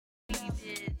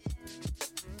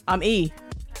I'm E.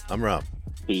 I'm Rob.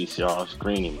 Peace, y'all. It's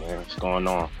Greeny, man. What's going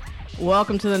on?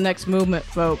 Welcome to the next movement,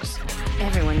 folks.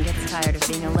 Everyone gets tired of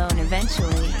being alone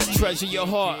eventually. Treasure your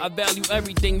heart, I value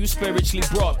everything you spiritually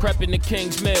brought. Prepping the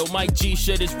king's meal, Mike G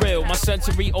shit is real. My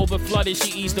sensory overflooded,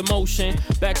 she eased emotion.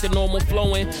 Back to normal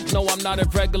flowing, no I'm not a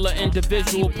regular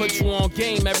individual. Put you on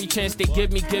game, every chance they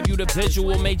give me, give you the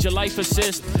visual. Made your life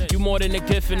assist, you more than a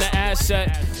gift and an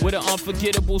asset. With an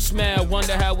unforgettable smile,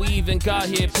 wonder how we even got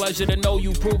here. Pleasure to know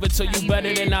you, prove it to you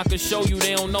better than I could show you.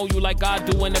 They don't know you like I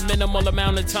do in a minimal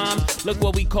amount of time. Look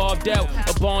what we carved out,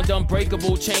 a bond unbreakable.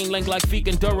 Chain link like Feek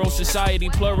and Duro, society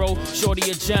plural. Shorty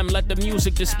a gem, let the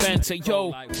music dispense. Hey,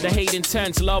 yo, the hate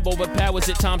intense, love overpowers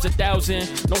it times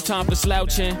 1,000. No time for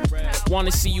slouching.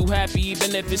 Wanna see you happy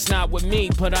even if it's not with me.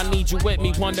 But I need you with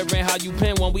me, wondering how you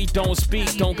been when we don't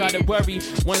speak. Don't gotta worry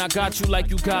when I got you like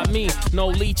you got me. No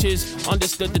leeches,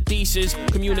 understood the thesis.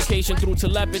 Communication through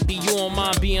telepathy, you don't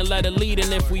mind being led a lead.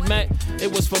 And if we met,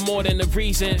 it was for more than a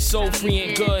reason. So free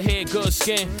and good hair, good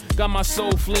skin. Got my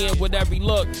soul fleeing with every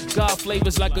look. God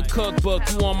flavors like a cookbook.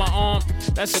 You on my arm,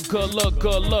 that's a good look,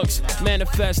 good looks.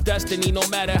 Manifest destiny no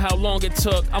matter how long it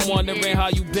took. I'm wondering how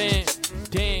you been.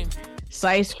 Damn.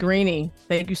 Cise, Greeny,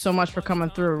 thank you so much for coming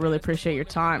through. Really appreciate your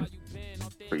time.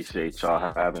 Appreciate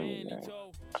y'all having me, man.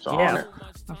 It's an Yeah, honor.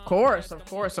 of course.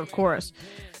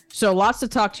 So lots to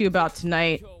talk to you about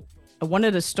tonight. I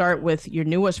wanted to start with your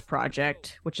newest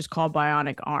project, which is called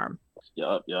Bionic Arm.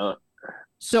 Yup.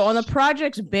 So on the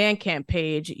project's Bandcamp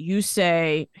page, you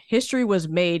say history was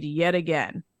made yet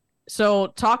again. So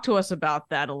talk to us about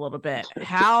that a little bit.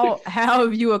 How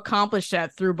have you accomplished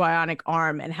that through Bionic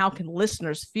Arm, and how can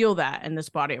listeners feel that in this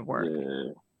body of work?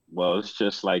 Yeah. Well, it's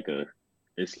just like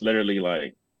it's literally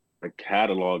like a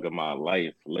catalog of my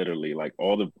life. Literally, like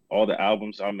all the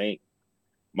albums I make.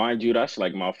 Mind you, that's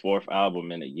like my 4th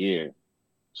album in a year.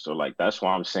 So like that's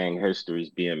why I'm saying history's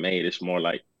being made. It's more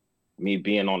like me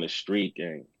being on the streak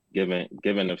and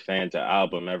giving the fans an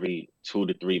album every 2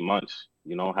 to 3 months,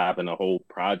 you know, having a whole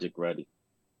project ready.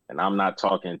 And I'm not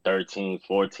talking 13,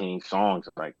 14 songs.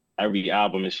 Like every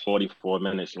album is 44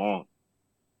 minutes long.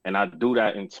 And I do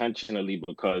that intentionally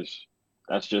because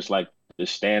that's just like the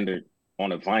standard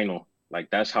on a vinyl. Like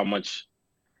that's how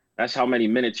many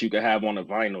minutes you could have on a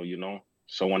vinyl, you know?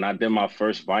 So when I did my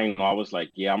first vinyl, I was like,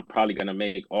 yeah, I'm probably gonna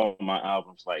make all my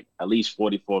albums like at least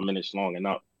 44 minutes long and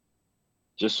up.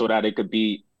 Just so that it could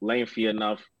be lengthy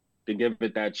enough to give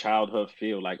it that childhood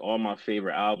feel. Like all my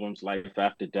favorite albums, Life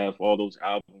After Death, all those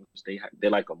albums,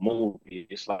 they're like a movie.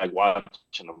 It's like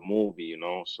watching a movie, you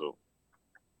know? So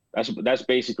that's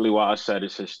basically why I said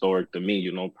it's historic to me,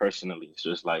 you know, personally. It's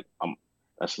just like,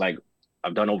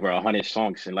 I've done over 100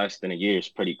 songs in less than a year. It's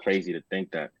pretty crazy to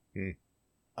think that.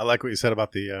 I like what you said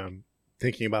about the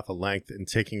thinking about the length and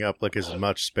taking up like as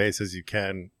much space as you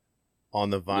can on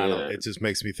the vinyl. Yeah. It just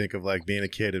makes me think of like being a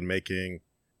kid and making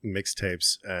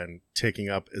mixtapes and taking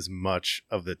up as much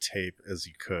of the tape as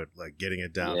you could, like getting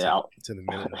it down to the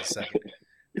minute and a second.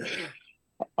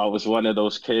 I was one of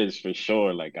those kids for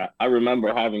sure. Like I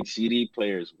remember having CD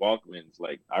players, Walkmans.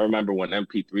 Like I remember when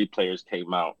MP3 players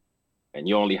came out and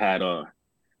you only had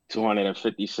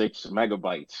 256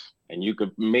 megabytes and you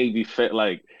could maybe fit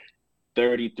like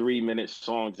 33-minute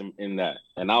songs in that,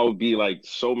 and I would be like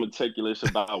so meticulous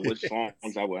about which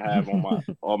songs I would have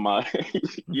on my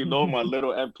you know, my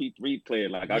little MP3 player.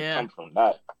 Like I come from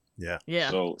that. Yeah.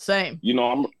 So same. You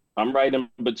know, I'm right in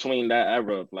between that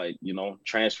era of like, you know,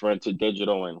 transferring to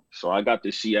digital, and so I got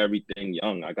to see everything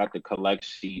young. I got to collect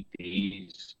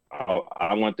CDs.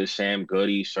 I went to Sam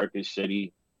Goody, Circuit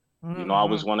City. You know, I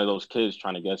was one of those kids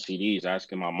trying to get CDs,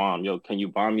 asking my mom, yo, can you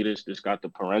buy me this? This got the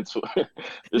parental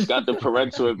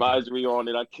advisory on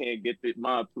it. I can't get it.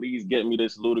 Mom, please get me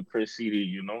this Ludacris CD,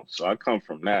 you know? So I come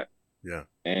from that. Yeah.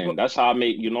 And that's how I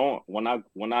made, you know, when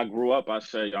I grew up, I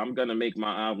said, I'm going to make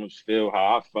my albums feel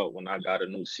how I felt when I got a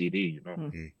new CD, you know?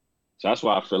 Mm-hmm. So that's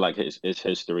why I feel like it's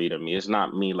history to me. It's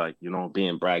not me like, you know,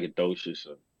 being braggadocious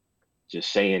or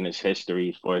just saying it's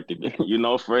history for it to be, you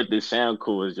know, for it to sound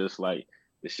cool. It's just like,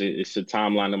 it's a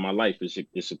timeline of my life.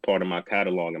 It's a part of my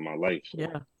catalog in my life. So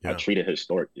yeah. I treat it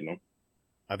historic, you know.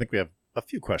 I think we have a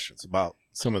few questions about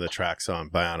some of the tracks on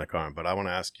Bionic Arm, but I want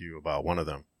to ask you about one of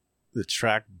them. The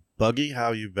track Buggy,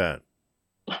 How You Been?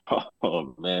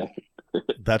 Oh, man.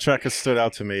 That track has stood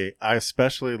out to me. I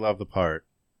especially love the part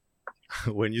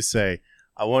when you say,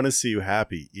 I want to see you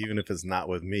happy, even if it's not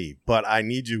with me, but I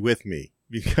need you with me,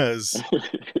 because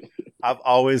I've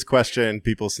always questioned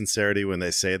people's sincerity when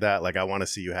they say that. Like, I want to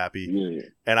see you happy. Yeah.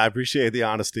 And I appreciate the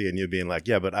honesty and you being like,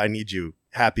 yeah, but I need you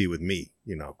happy with me,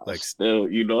 you know, like still,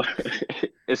 you know,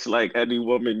 it's like any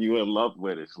woman you in love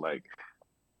with. It's like,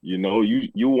 You know,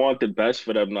 you want the best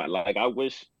for them. Not like I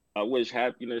wish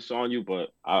happiness on you, but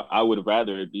I would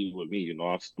rather it be with me. You know,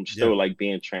 I'm Yeah, still like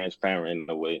being transparent in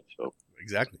a way. So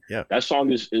exactly. Yeah, that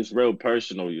song is real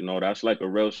personal. You know, that's like a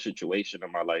real situation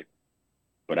in my life.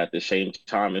 But at the same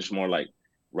time, it's more like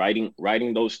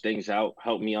writing those things out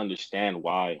help me understand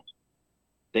why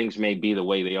things may be the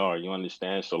way they are. You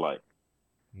understand? So like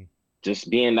Mm. just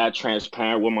being that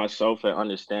transparent with myself and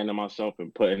understanding myself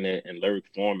and putting it in lyric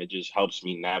form, it just helps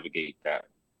me navigate that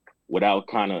without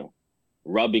kind of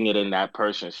rubbing it in that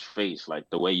person's face, like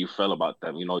the way you feel about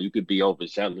them. You know, you could be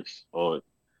overzealous, or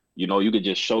you know, you could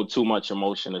just show too much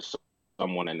emotion to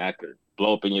someone, and that could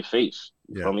blow up in your face.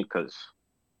 You yeah, feel me? Because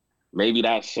maybe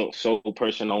that so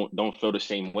person don't feel the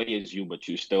same way as you, but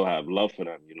you still have love for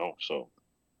them. You know, so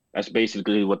that's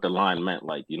basically what the line meant.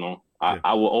 Like, you know, yeah,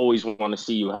 I will always want to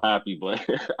see you happy, but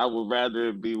I would rather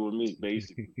it be with me,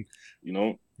 basically. You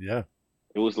know, yeah.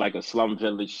 it was like a slum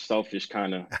village, selfish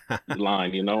kind of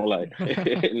line, you know, like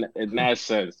in that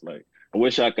sense. Like, I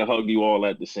wish I could hug you all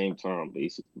at the same time,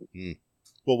 basically. Mm.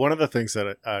 Well, one of the things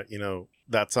that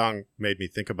that song made me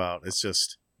think about is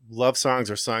just love songs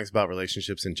or songs about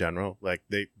relationships in general. Like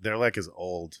they're like as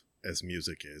old as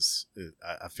music is.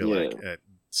 I feel Yeah. like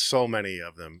so many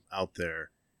of them out there,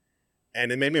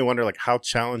 and it made me wonder like how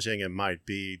challenging it might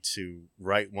be to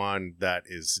write one that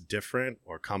is different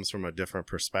or comes from a different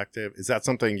perspective. Is that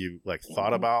something you like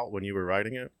thought about when you were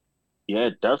writing it? Yeah,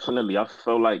 definitely. I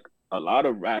feel like a lot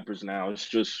of rappers now, it's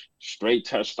just straight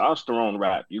testosterone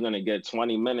rap. You're gonna get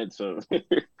 20 minutes of,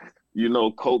 you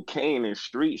know, cocaine and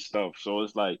street stuff. So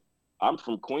it's like, I'm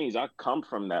from Queens. I come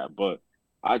from that, but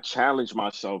I challenge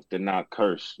myself to not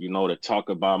curse, you know, to talk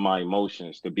about my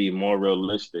emotions, to be more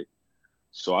realistic.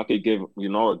 So I could give, you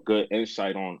know, a good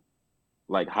insight on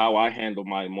like how I handle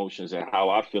my emotions and how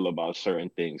I feel about certain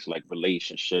things, like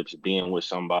relationships, being with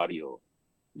somebody, or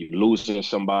you losing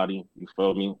somebody, you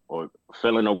feel me? Or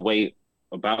feeling a way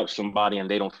about somebody and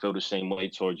they don't feel the same way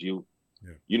towards you.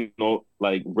 Yeah. You know,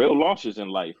 like real losses in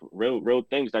life, real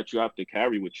things that you have to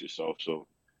carry with yourself. So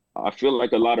I feel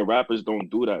like a lot of rappers don't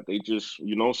do that. They just,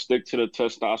 you know, stick to the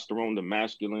testosterone, the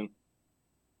masculine,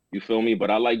 you feel me? But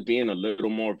I like being a little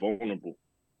more vulnerable.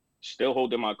 Still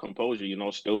holding my composure, you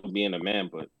know, still being a man,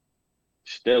 but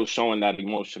still showing that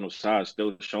emotional side,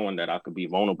 still showing that I could be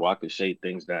vulnerable. I could say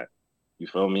things that, you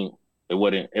feel me? It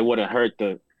wouldn't hurt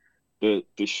to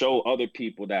show other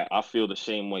people that I feel the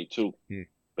same way too. Hmm.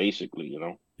 Basically, you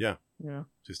know. Yeah. Yeah.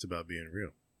 Just about being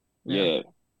real. Yeah,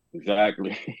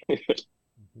 exactly.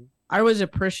 Mm-hmm. I always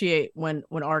appreciate when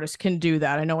artists can do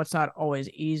that. I know it's not always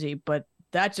easy, but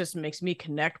that just makes me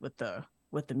connect with the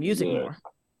music Yeah, more.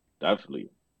 definitely.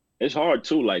 It's hard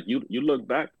too. Like you look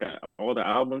back at all the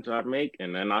albums I make,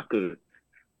 and then I could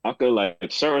like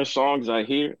certain songs I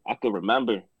hear, I could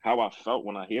remember how I felt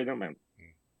when I hear them, and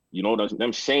you know,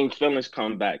 them same feelings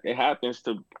come back. It happens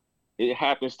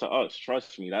to us.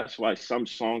 Trust me. That's why some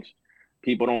songs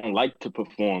people don't like to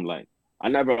perform. Like I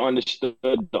never understood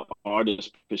the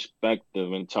artist's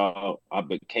perspective until I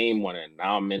became one, and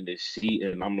now I'm in this seat,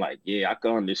 and I'm like, yeah, I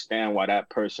can understand why that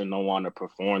person don't want to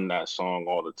perform that song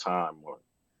all the time, or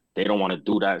they don't want to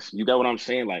do that. You get what I'm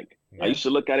saying? Like I Yeah. used to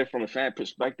look at it from a fan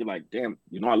perspective, like, damn,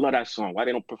 you know, I love that song. Why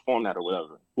they don't perform that or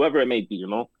whatever, whoever it may be, you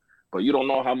know. But you don't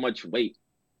know how much weight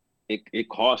it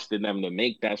costed them to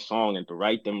make that song and to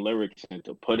write them lyrics and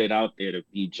to put it out there to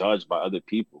be judged by other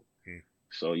people. Hmm.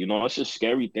 So, you know, it's a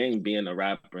scary thing being a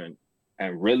rapper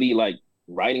and really like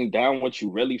writing down what you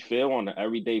really feel on an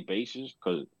everyday basis.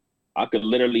 Cause I could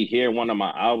literally hear one of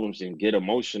my albums and get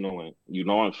emotional and, you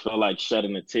know, and feel like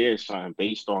shedding a tear sign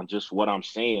based on just what I'm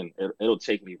saying. It'll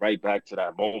take me right back to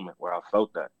that moment where I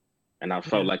felt that. And I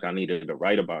felt Yeah. like I needed to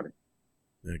write about it.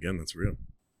 Yeah, again, that's real.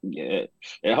 Yeah,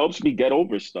 it helps me get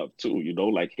over stuff too, you know,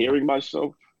 like hearing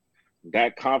myself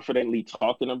that confidently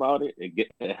talking about it,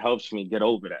 it helps me get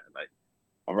over that. Like,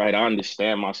 all right, I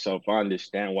understand myself. I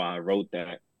understand why I wrote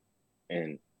that.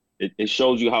 And it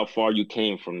shows you how far you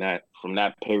came from that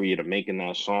period of making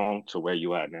that song to where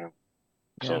you at now.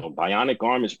 Yeah. So Bionic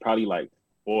Arm is probably like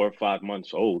 4 or 5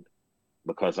 months old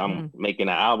because I'm Mm. making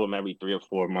an album every 3 or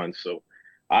 4 months. So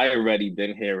I already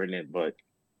been hearing it, but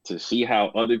to see how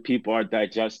other people are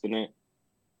digesting it,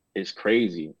 it's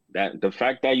crazy. That the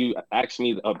fact that you asked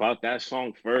me about that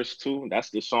song first too, that's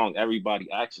the song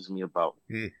everybody asks me about.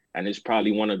 Mm. And it's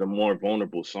probably one of the more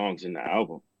vulnerable songs in the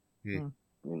album, Mm. Mm.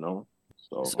 you know?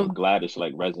 So I'm So glad it's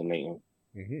like resonating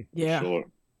Mm-hmm. for yeah. sure.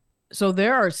 So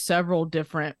there are several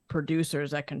different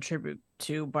producers that contribute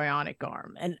to Bionic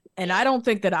Arm. And I don't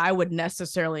think that I would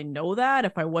necessarily know that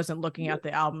if I wasn't looking at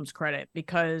the album's credit,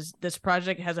 because this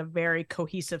project has a very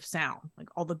cohesive sound. Like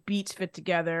all the beats fit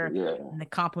together and they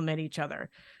complement each other.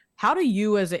 How do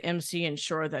you as an MC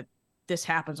ensure that this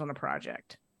happens on a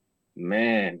project?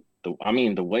 Man,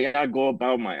 the way I go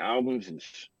about my albums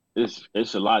is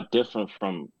it's a lot different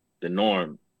from the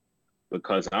norm,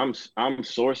 because I'm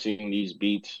sourcing these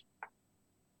beats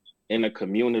in a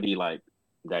community like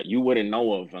that you wouldn't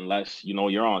know of unless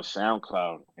you're on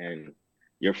SoundCloud and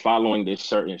you're following this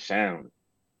certain sound.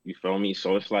 You feel me?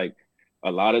 So it's like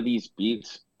a lot of these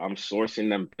beats, I'm sourcing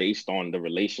them based on the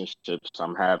relationships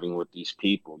I'm having with these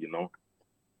people,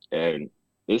 and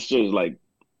it's just like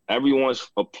everyone's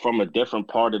from a different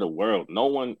part of the world. No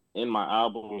one in my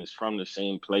album is from the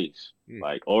same place,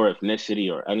 like, or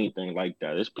ethnicity or anything like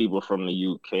that. There's people from the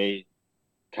UK,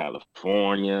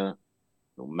 California,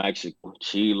 Mexico,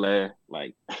 Chile,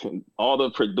 like all the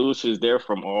producers, they're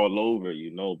from all over,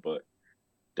 but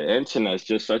the internet's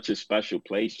just such a special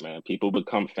place, man. People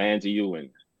become fans of you, and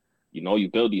you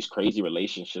build these crazy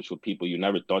relationships with people you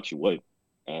never thought you would.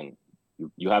 And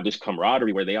you have this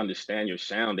camaraderie where they understand your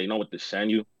sound, they know what to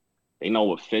send you, they know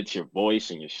what fits your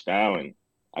voice and your style. And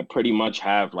I pretty much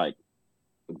have like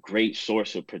a great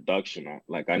source of production.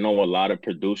 Like I know a lot of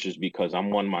producers because I'm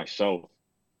one myself.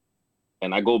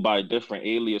 And I go by a different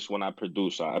alias when I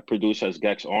produce. I produce as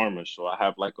Gex Armor. So I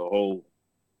have like a whole,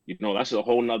 that's a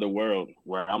whole nother world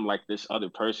where I'm like this other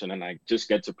person and I just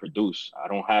get to produce. I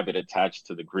don't have it attached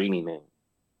to the Greeny name.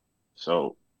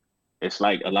 So it's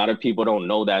like a lot of people don't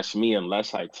know that's me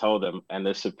unless I tell them. And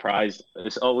the surprise,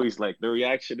 it's always like, the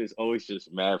reaction is always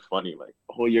just mad funny. Like,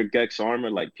 oh, you're Gex Armor?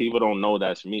 Like, people don't know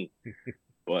that's me.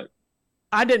 But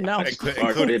I didn't know.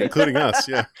 Including us,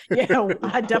 yeah. Yeah,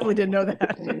 I definitely didn't know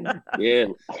that. Yeah.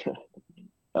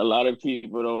 A lot of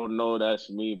people don't know that's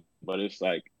me, but it's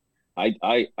like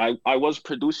I was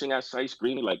producing at Cise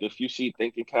Greeny. Like if you see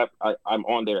Thinking Cap, I'm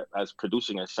on there as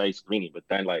producing at Cise Greeny. But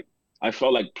then like I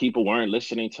felt like people weren't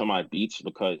listening to my beats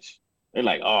because they're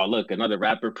like, oh look, another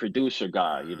rapper producer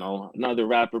guy, another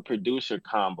rapper producer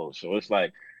combo. So it's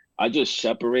like I just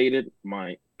separated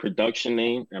my production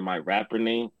name and my rapper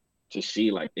name to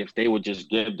see like if they would just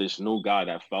give this new guy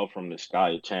that fell from the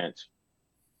sky a chance.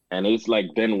 And it's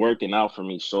like been working out for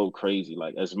me so crazy.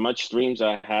 Like as much streams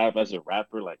I have as a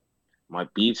rapper, like my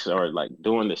beats are like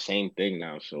doing the same thing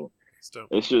now. So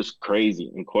it's just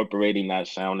crazy incorporating that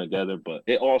sound together. But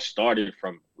it all started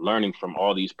from learning from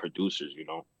all these producers,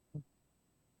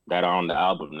 that are on the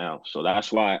album now. So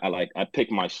that's why I pick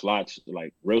my slots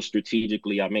like real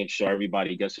strategically. I make sure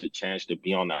everybody gets a chance to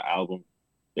be on that album.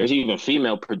 There's even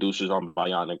female producers on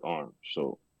Bionic Arm.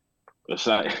 So it's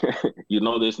like,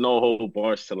 there's no whole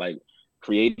bars to like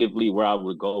creatively where I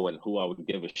would go and who I would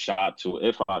give a shot to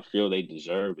if I feel they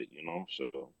deserve it,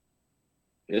 So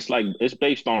it's like, it's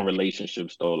based on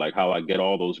relationships though, like how I get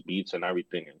all those beats and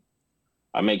everything. And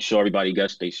I make sure everybody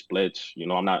gets their splits.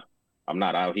 I'm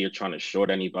not out here trying to short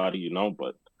anybody,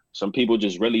 but some people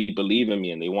just really believe in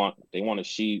me and they want to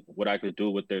see what I could do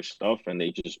with their stuff and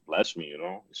they just bless me,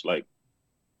 It's like,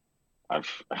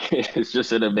 it's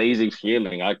just an amazing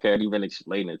feeling. I can't even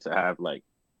explain it, to have like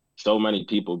so many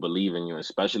people believe in you,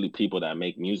 especially people that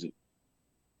make music.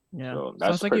 Yeah. So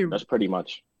that's pretty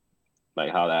much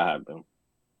like how that happened.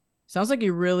 Sounds like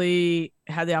you really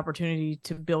had the opportunity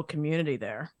to build community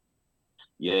there.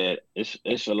 Yeah,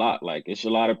 it's a lot. Like it's a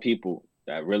lot of people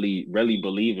that really, really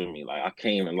believe in me. Like I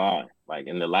can't even lie. Like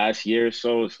in the last year or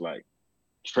so, it's like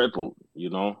tripled,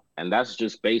 and that's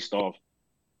just based off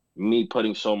me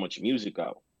putting so much music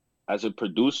out. As a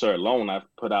producer alone, I've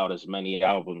put out as many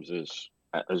albums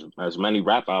as many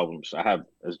rap albums. I have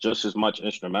just as much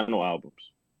instrumental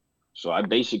albums. So I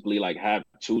basically like have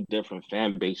two different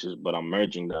fan bases, but I'm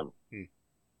merging them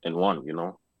in one,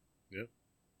 Yeah.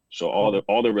 So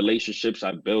all the relationships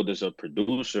I build as a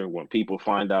producer, when people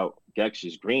find out Gex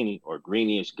is Greeny or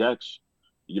Greeny is Gex,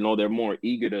 they're more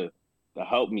eager to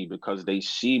help me because they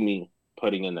see me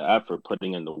putting in the effort,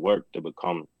 putting in the work to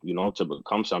become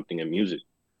something in music.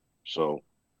 So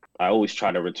I always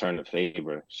try to return the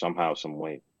favor somehow, some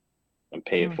way, and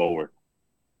pay it forward.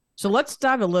 So let's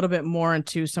dive a little bit more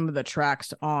into some of the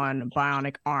tracks on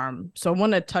Bionic Arm. So I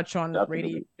want to touch on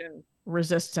Radiation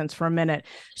Resistance for a minute.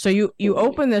 So you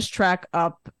open this track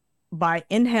up by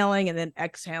inhaling and then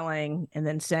exhaling and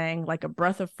then saying like a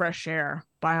breath of fresh air,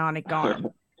 Bionic Arm.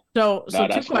 So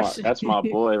two questions. That's my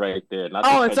boy right there.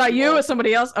 It's not you, it's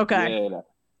somebody else? Okay. Yeah,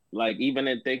 like even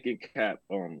in Thinking Cap,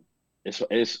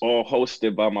 it's all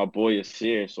hosted by my boy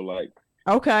Asir. So like,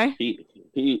 okay,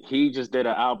 he just did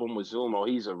an album with Zumo.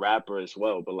 He's a rapper as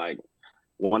well, but like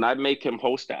when I make him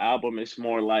host the album, it's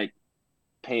more like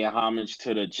paying homage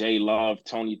to the J Love,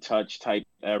 Tony Touch type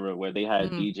era where they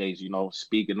had DJs, you know,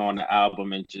 speaking on the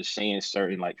album and just saying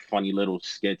certain like funny little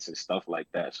skits and stuff like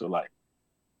that. So like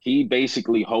he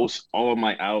basically hosts all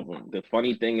my album. The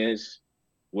funny thing is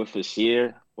with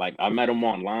Asir, like I met him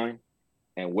online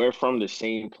and we're from the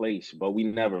same place, but we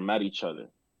never met each other.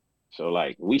 So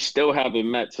like we still haven't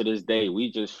met to this day.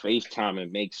 We just FaceTime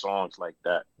and make songs like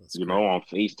that, That's you great. know, on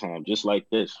FaceTime, just like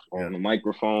this, Yeah. on the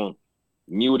microphone,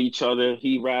 mute each other.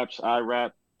 He raps, I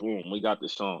rap, boom, we got the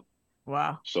song.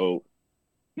 Wow. So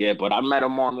yeah, but I met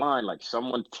him online. Like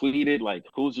someone tweeted, like,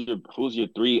 who's your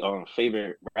three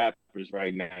favorite rappers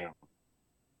right now?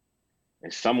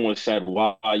 And someone said,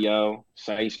 wow, yo,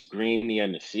 Cise, Greeny,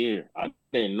 and Nasir. I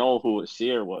didn't know who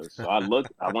Nasir was. So I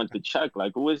went to check,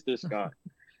 like, who is this guy?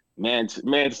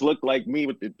 Man's looked like me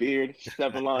with the beard,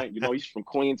 7 line. You know, he's from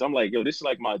Queens. I'm like, yo, this is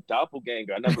like my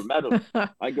doppelganger. I never met him.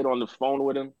 I get on the phone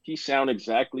with him. He sounded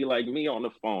exactly like me on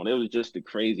the phone. It was just the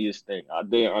craziest thing. I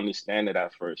didn't understand it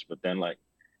at first, but then like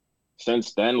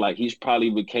since then, like he's probably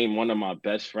became one of my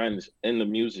best friends in the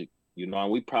music. You know,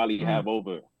 and we probably have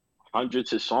over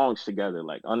hundreds of songs together,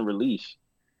 like unreleased.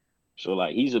 So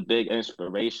like he's a big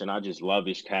inspiration. I just love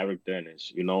his character and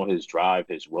his, you know, his drive,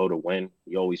 his will to win.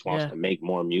 He always wants to make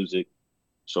more music.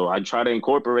 So I try to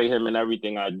incorporate him in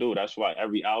everything I do. That's why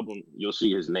every album you'll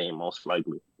see his name most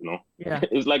likely, you know. Yeah.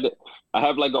 It's like I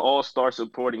have like an all-star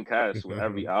supporting cast with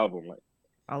every album. Like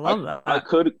I love that.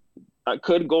 I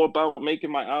could go about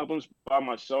making my albums by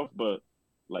myself, but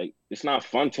like it's not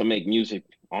fun to make music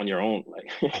on your own.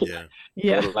 Like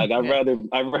yeah. Like I'd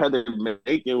rather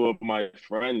make it with my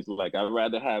friends. Like I'd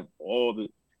rather have all the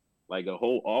like a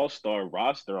whole all-star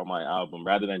roster on my album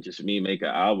rather than just me make an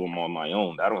album on my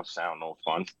own. That don't sound no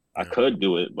fun. I could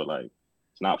do it, but like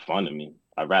it's not fun to me.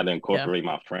 I'd rather incorporate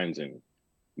my friends and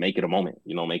make it a moment,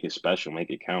 you know, make it special, make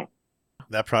it count.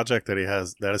 That project that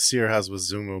Asir has with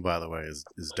Zumu, by the way, is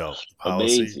dope.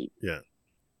 Policy. Amazing. Yeah.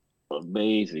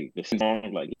 Amazing. The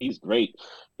song, like he's great.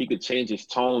 He could change his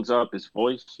tones up, his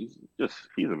voice. He's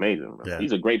amazing. Bro. Yeah.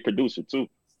 He's a great producer too.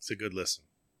 It's a good listen.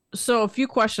 So a few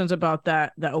questions about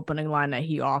that opening line that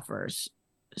he offers.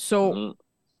 So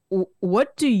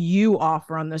what do you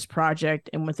offer on this project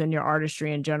and within your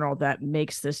artistry in general that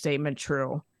makes this statement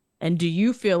true? And do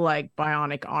you feel like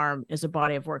Bionic Arm is a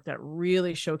body of work that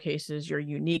really showcases your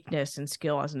uniqueness and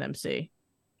skill as an MC?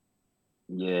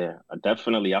 Yeah,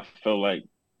 definitely. I feel like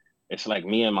it's like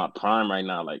me in my prime right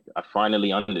now. Like I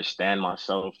finally understand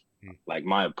myself. Like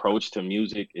my approach to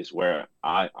music is where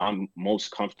I'm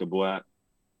most comfortable at.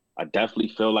 I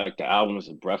definitely feel like the album is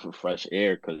a breath of fresh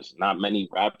air because not many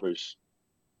rappers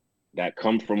that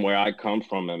come from where I come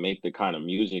from and make the kind of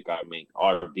music I make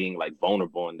are being like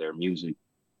vulnerable in their music,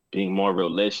 being more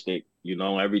realistic. You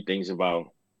know, everything's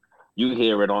about, you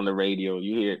hear it on the radio,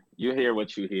 you hear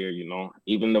what you hear, you know.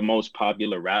 Even the most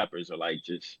popular rappers are like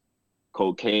just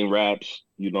cocaine raps,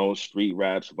 you know, street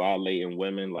raps, violating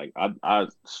women. Like I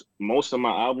most of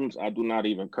my albums, I do not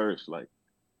even curse. Like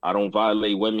I don't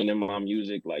violate women in my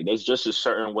music. Like there's just a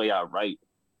certain way I write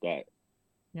that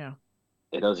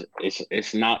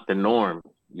it's not the norm,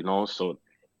 you know. So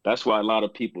that's why a lot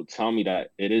of people tell me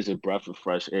that it is a breath of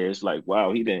fresh air. It's like,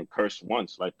 wow, he didn't curse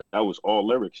once. Like that was all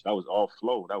lyrics, that was all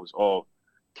flow, that was all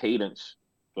cadence.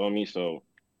 Feel me? So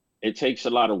it takes a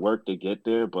lot of work to get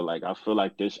there, but like I feel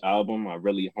like this album I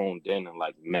really honed in and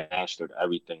like mastered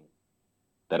everything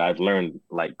that I've learned,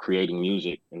 like creating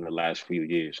music in the last few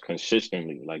years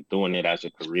consistently, like doing it as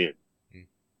a career.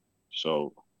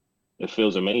 So it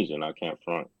feels amazing. I can't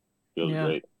front. Feels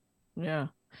great. Yeah.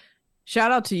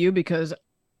 Shout out to you because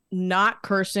not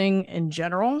cursing in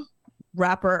general,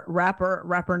 rapper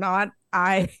not,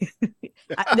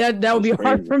 that would be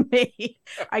hard for me.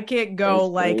 I can't go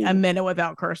like a minute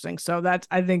without cursing. So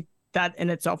I think that in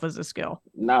itself is a skill.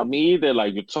 Not me either.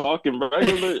 Like you're talking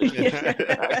regular.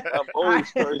 I'm always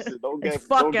cursing. Don't get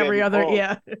every other.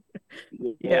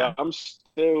 Yeah. I'm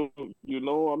still,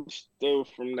 I'm still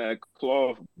from that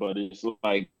cloth, but it's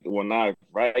like when I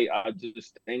write, I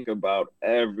just think about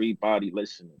everybody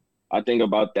listening. I think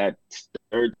about that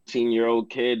 13-year-old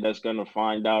kid that's gonna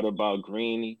find out about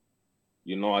Greeny.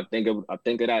 You know, I think of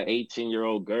that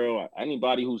 18-year-old girl,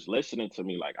 anybody who's listening to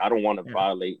me. Like, I don't want to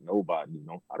violate nobody, you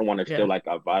know. I don't want to feel like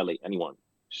I violate anyone.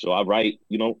 So I write,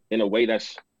 in a way that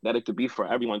it could be for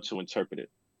everyone to interpret it.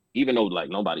 Even though,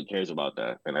 like, nobody cares about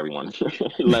that and everyone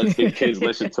lets the kids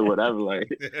listen to whatever, like,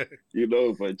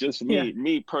 but just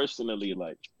me personally,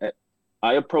 like,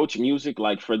 I approach music,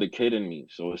 like, for the kid in me.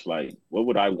 So it's like, what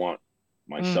would I want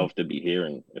myself to be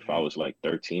hearing if I was, like,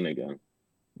 13 again?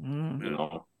 You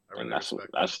know? really And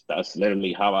respect that. that's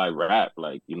literally how I rap.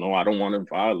 Like, you know, I don't want to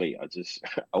violate. I just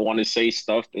I want to say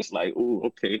stuff that's like, ooh,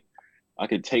 okay, I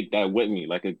could take that with me,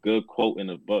 like a good quote in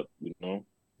a book, you know.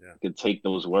 Yeah. I could take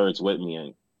those words with me,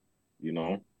 and you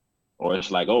know, or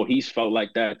it's like, oh, he's felt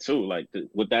like that too. Like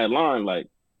with that line, like,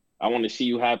 I want to see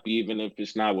you happy even if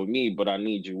it's not with me, but I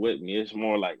need you with me. It's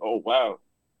more like, oh wow,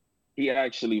 he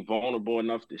actually vulnerable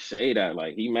enough to say that.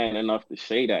 Like he man enough to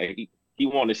say that. He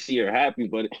want to see her happy,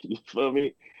 but you feel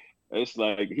me? It's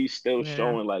like he's still Yeah.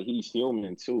 showing like he's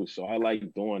human too. So I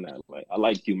like doing that. Like I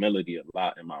like humility a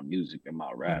lot in my music and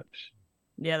my raps.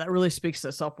 Yeah, that really speaks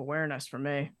to self-awareness for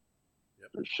me.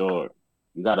 For sure.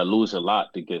 You gotta lose a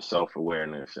lot to get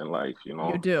self-awareness in life, you You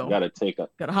know. do. Gotta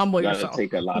humble You gotta yourself.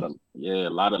 take a lot of a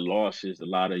lot of losses, a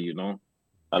lot of, you know,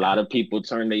 a lot of people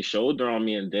turned their shoulder on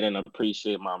me and didn't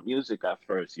appreciate my music at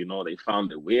first. You know, they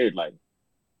found it weird. Like,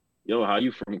 yo, how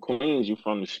you from Queens? You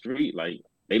from the street? Like,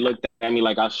 they looked at me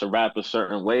like I should rap a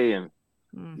certain way and,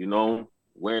 you know,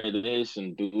 wear this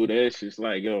and do this. It's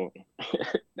like, yo,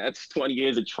 that's 20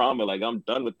 years of trauma. Like, I'm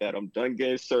done with that. I'm done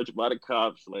getting searched by the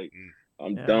cops. Like,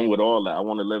 I'm done with all that. I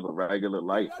want to live a regular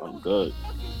life. I'm good.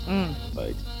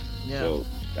 Like, so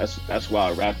that's why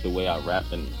I rap the way I rap,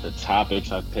 and the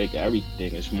topics I pick,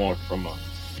 everything is more from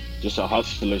just a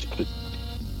hustler's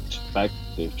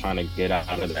perspective, trying to get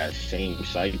out of that same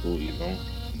cycle, you know?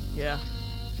 Yeah.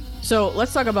 So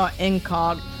let's talk about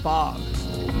Incog Fog. Yeah,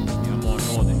 I'm on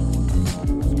Northern.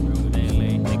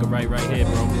 Nigga right here,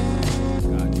 bro.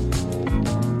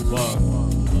 Whoa.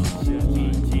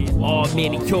 All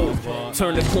many yo,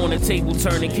 turn the corner table,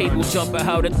 turn the cable, jump at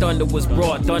how the thunder was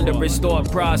brought. Thunderous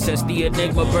thought process, the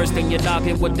enigma bursting, you're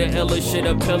knocking with the illest shit,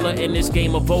 a pillar in this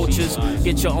game of vultures.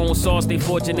 Get your own sauce, they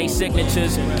forging they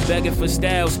signatures, begging for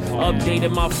styles,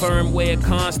 updating my firmware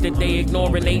constant, they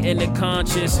ignoring they inner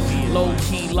conscious.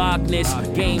 Low-key lockness,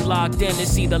 game locked in, to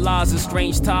see the lies of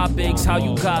strange topics, how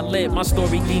you got lit, my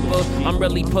story deeper, I'm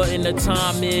really putting the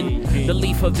time in. The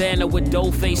Leaf Havana with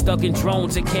dough face stuck in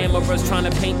drones and cameras, trying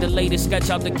to paint the latest sketch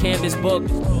out the canvas book.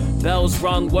 Bells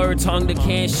rung, words hung, the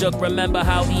can shook. Remember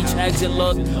how each exit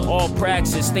looked? All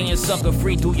praxis, staying sucker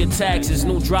free through your taxes.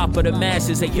 New drop of the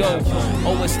masses. Hey yo,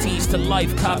 OSTs to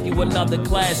life, cop you another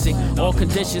classic. All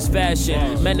conditions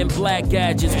fashion, men in black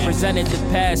gadgets presented the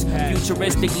past.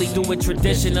 Futuristically, do it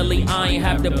traditionally. I ain't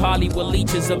have the poly with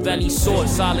leeches of any sort.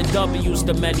 Solid W's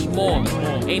to many more.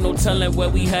 Ain't no telling where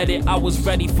we headed. I was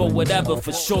ready for whatever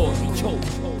for sure.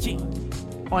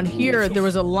 On here, there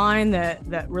was a line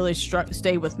that really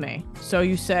stayed with me. So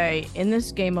you say, in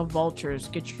this game of vultures,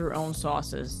 get your own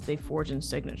sauces. They forge in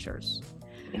signatures.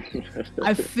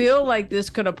 I feel like this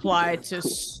could apply to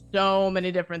so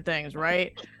many different things,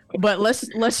 right? But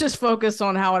let's just focus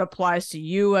on how it applies to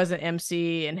you as an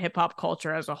MC and hip hop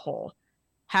culture as a whole.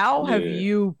 How have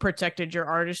you protected your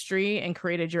artistry and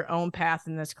created your own path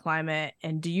in this climate?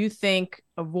 And do you think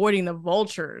avoiding the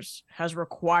vultures has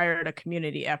required a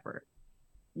community effort?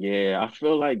 Yeah, I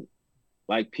feel like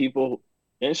people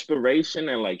inspiration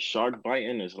and like shark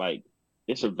biting is like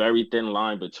it's a very thin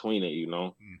line between it, you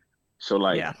know. So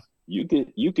like you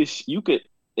could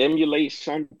emulate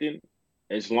something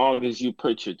as long as you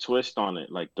put your twist on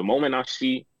it. Like the moment I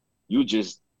see you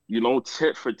just, you know,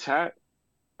 tit for tat,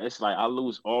 it's like I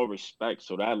lose all respect.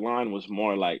 So that line was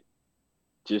more like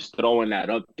just throwing that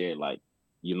up there. Like,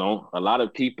 you know, a lot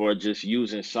of people are just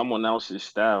using someone else's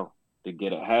style to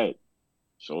get ahead.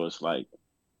 So it's like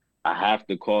I have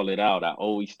to call it out. I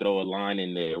always throw a line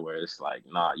in there where it's like,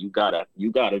 nah, you gotta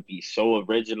be so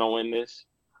original in this.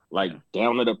 Like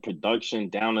down to the production,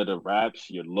 down to the raps,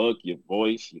 your look, your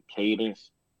voice, your cadence,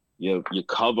 your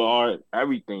cover art,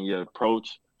 everything, your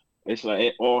approach. It's like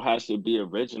it all has to be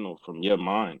original from your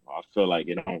mind. I feel like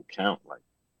it don't count, like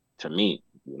to me,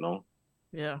 you know?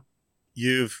 Yeah.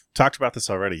 You've talked about this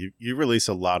already. You release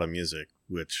a lot of music,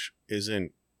 which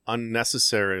isn't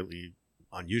unnecessarily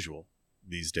unusual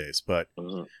these days, but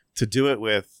to do it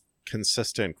with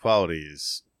consistent quality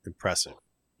is impressive.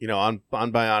 You know, on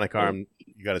Bionic Arm,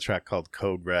 you got a track called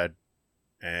Code Red,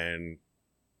 and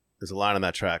there's a line on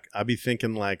that track. I'd be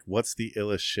thinking like, what's the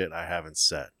illest shit I haven't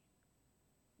said?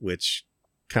 Which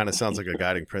kind of sounds like a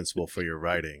guiding principle for your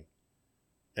writing.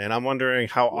 And I'm wondering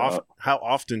how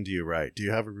often do you write? Do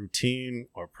you have a routine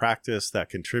or practice that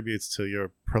contributes to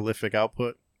your prolific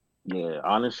output? Yeah,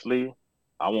 honestly,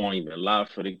 I won't even lie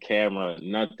for the camera,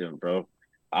 nothing, bro.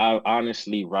 I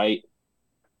honestly write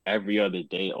every other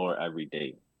day or every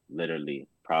day, literally,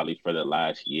 probably for the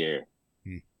last year.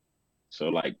 So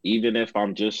like, even if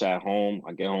I'm just at home,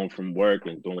 I get home from work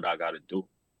and doing what I gotta do,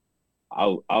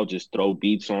 I'll just throw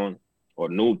beats on or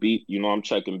new beat. You know, I'm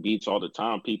checking beats all the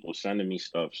time. People sending me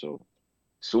stuff, so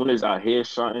soon as I hear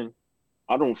something,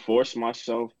 I don't force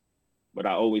myself, but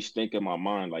I always think in my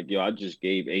mind, like, yo, I just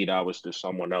gave 8 hours to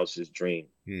someone else's dream.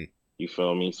 Hmm. You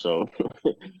feel me? So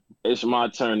it's my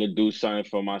turn to do something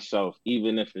for myself,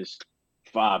 even if it's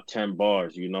 5, 10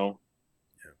 bars, you know?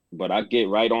 Yeah. But I get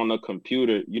right on the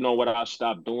computer. You know what I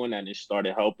stopped doing and it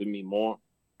started helping me more?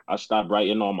 I stopped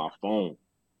writing on my phone.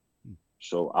 Hmm.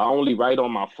 So I only write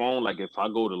on my phone. Like if I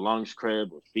go to Lung's crib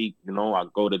or Feet, you know, I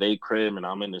go to their crib and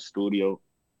I'm in the studio,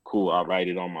 cool, I write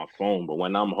it on my phone. But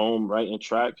when I'm home writing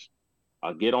tracks,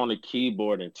 I get on the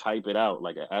keyboard and type it out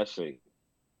like an essay.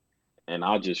 And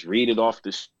I'll just read it off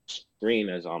the screen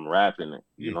as I'm rapping it,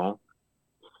 you Hmm. know,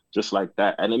 just like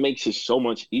that. And it makes it so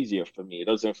much easier for me. It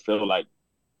doesn't feel like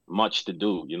much to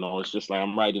do, you know. It's just like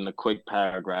I'm writing a quick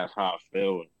paragraph how I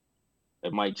feel.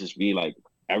 It might just be like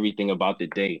everything about the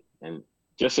day, and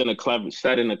just in a clever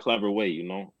said in a clever way, you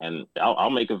know. And I'll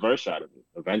make a verse out of it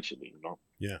eventually, you know.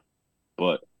 Yeah.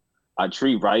 But I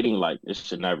treat writing like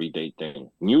it's an everyday thing.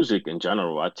 Music in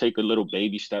general, I take a little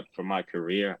baby step for my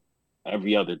career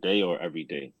every other day or every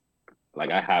day.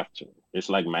 Like I have to. It's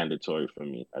like mandatory for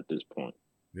me at this point.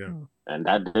 Yeah. And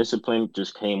that discipline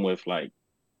just came with like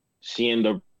seeing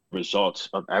the results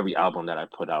of every album that I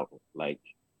put out. Like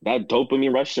that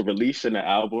dopamine rush to releasing an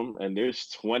album and there's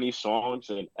 20 songs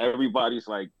and everybody's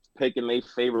like picking their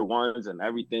favorite ones and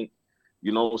everything.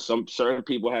 You know, some certain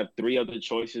people have three other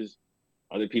choices.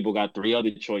 Other people got three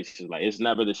other choices. Like it's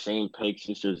never the same picks.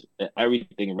 It's just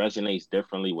everything resonates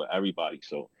differently with everybody.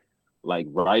 So like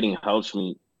writing helps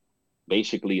me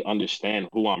basically understand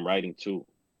who I'm writing to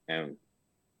and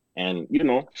you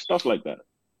know, stuff like that.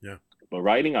 Yeah. But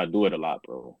writing, I do it a lot,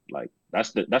 bro. Like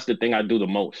that's the thing I do the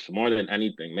most, more than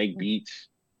anything. Make beats.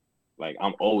 Like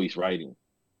I'm always writing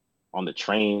on the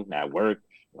train, at work,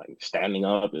 like standing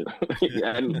up,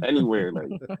 and anywhere,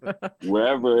 like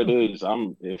wherever it is.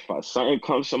 Something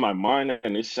comes to my mind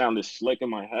and it sounded slick in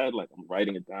my head, like I'm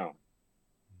writing it down,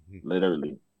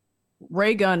 literally.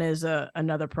 Ray Gun is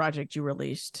another project you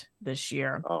released this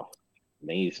year. Oh,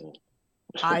 amazing.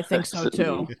 I think so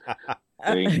too.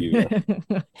 Thank you.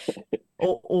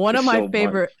 One of It's my so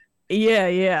favorite, much.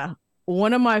 yeah.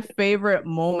 One of my favorite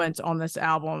moments on this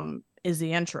album is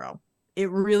the intro. It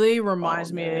really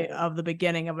reminds me man. of the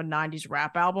beginning of a 90s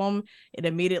rap album. It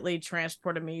immediately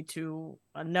transported me to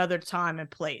another time and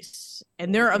place.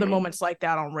 And there are other moments like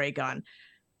that on Ray Gun.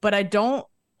 But I don't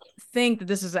think that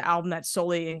this is an album that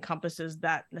solely encompasses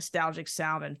that nostalgic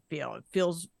sound and feel. It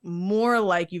feels more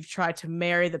like you've tried to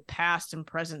marry the past and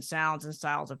present sounds and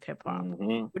styles of hip hop.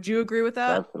 Would you agree with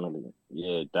that? Definitely.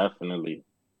 Yeah, definitely.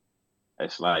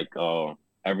 It's like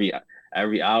every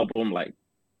every album, like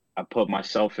I put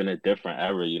myself in a different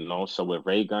era, you know. So with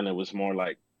Ray Gun, it was more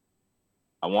like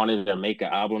I wanted to make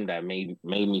an album that made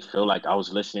me feel like I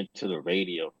was listening to the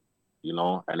radio, you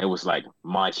know, and it was like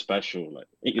my special,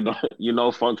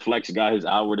 like Funk Flex got his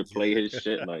hour to play his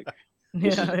shit. Like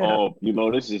this is all, you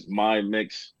know, this is my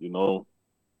mix, you know.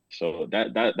 So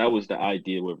that was the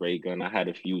idea with Ray Gun. I had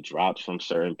a few drops from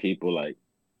certain people, like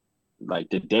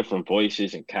the different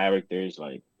voices and characters.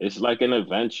 Like it's like an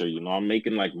adventure, you know. I'm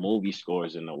making like movie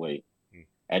scores in a way.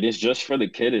 And it's just for the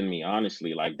kid in me,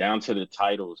 honestly, like down to the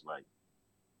titles,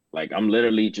 like I'm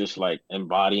literally just like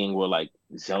embodying what like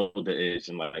Zelda is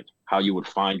and like how you would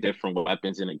find different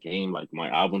weapons in a game. Like my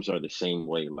albums are the same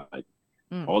way. Like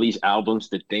all these albums,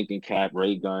 the Thinking Cap,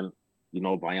 Ray Gun, you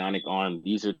know, Bionic Arm,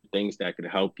 these are things that could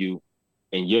help you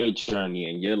in your journey,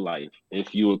 in your life,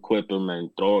 if you equip them and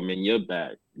throw them in your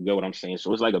bag. You get what I'm saying?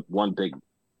 So it's like a one big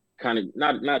kind of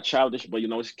not childish, but you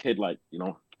know, it's kid like, you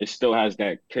know, it still has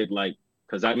that kid like,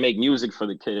 because I make music for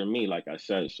the kid in me, like I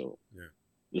said. So Yeah.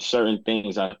 there's certain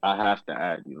things I have to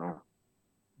add, you know.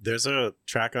 There's a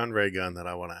track on Ray Gun that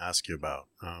I want to ask you about.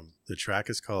 The track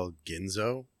is called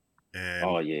Ginzo. And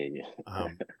Oh yeah.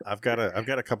 I've got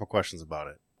a couple questions about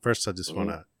it. First, I just want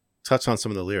to touch on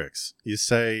some of the lyrics. You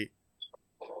say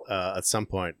at some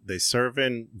point, they serve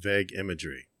in vague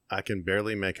imagery. I can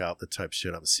barely make out the type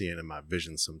shit I'm seeing in my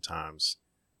vision sometimes.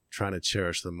 Trying to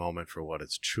cherish the moment for what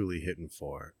it's truly hitting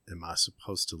for. Am I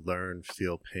supposed to learn,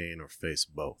 feel pain, or face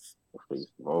both?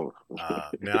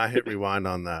 Man, I hit rewind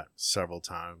on that several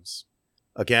times.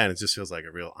 Again, it just feels like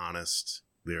a real honest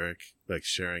lyric, like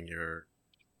sharing your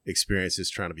experiences,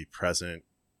 trying to be present,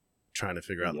 trying to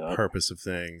figure out the purpose of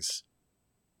things.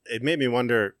 It made me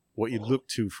wonder what you look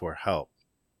to for help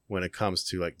when it comes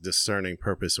to like discerning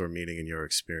purpose or meaning in your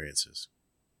experiences.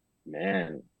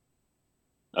 Man,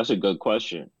 that's a good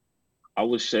question. I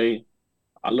would say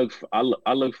I look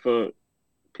for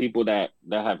people that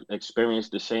have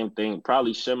experienced the same thing,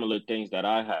 probably similar things that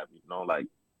I have, you know, like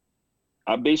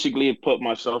I basically put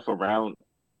myself around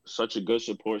such a good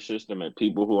support system and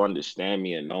people who understand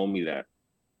me and know me that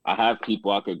I have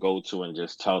people I could go to and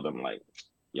just tell them like,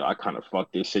 yo, I kind of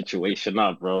fucked this situation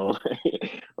up, bro.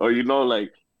 Or,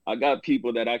 like I got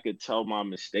people that I could tell my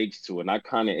mistakes to. And I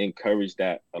kind of encourage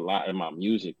that a lot in my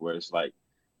music, where it's like,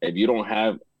 if you don't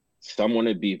have someone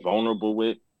to be vulnerable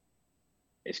with,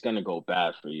 it's going to go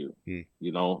bad for you.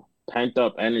 Pent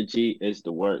up energy is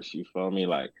the worst. You feel me?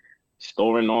 Like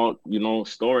storing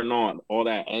on all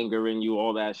that anger in you,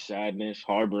 all that sadness,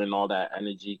 harboring all that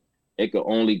energy, it could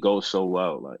only go so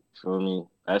well. Like, feel me?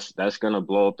 That's gonna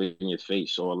blow up in your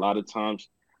face. So a lot of times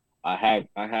I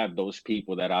have those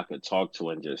people that I could talk to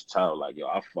and just tell, like, yo,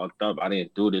 I fucked up. I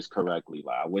didn't do this correctly.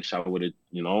 Like, I wish I would have,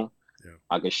 Yeah.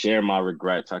 I could share my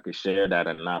regrets. I could share that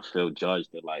and not feel judged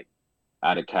or like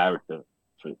out of character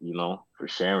for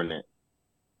sharing it.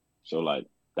 So like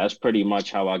that's pretty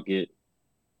much how I get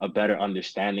a better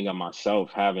understanding of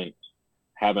myself, having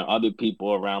other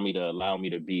people around me to allow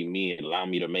me to be me and allow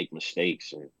me to make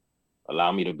mistakes and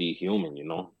allow me to be human.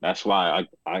 That's why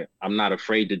I'm not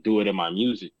afraid to do it in my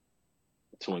music,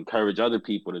 to encourage other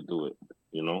people to do it.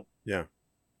 Yeah.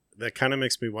 That kind of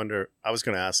makes me wonder. I was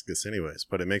going to ask this anyways,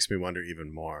 but it makes me wonder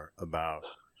even more about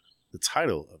the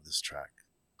title of this track,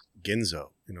 Ginzo.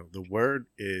 The word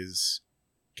is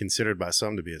considered by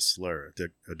some to be a slur,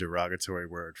 a derogatory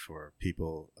word for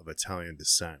people of Italian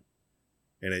descent.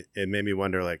 And it made me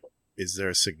wonder, like, is there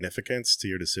a significance to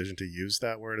your decision to use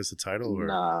that word as the title? Or?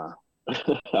 Nah,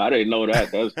 I didn't know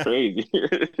that. That's crazy.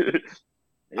 It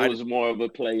was more of a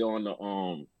play on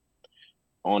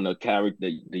the character,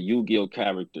 the Yu-Gi-Oh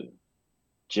character,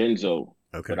 Jinzo.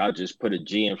 Okay. But I just put a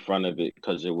G in front of it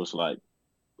because it was like,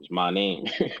 it's my name,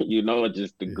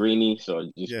 just the Greeny. So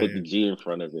I just put the G in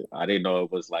front of it. I didn't know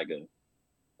it was like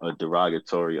a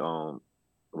derogatory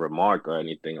remark or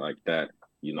anything like that.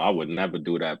 I would never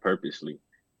do that purposely.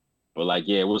 But like,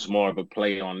 yeah, it was more of a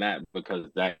play on that because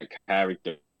that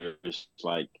character is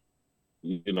like,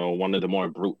 one of the more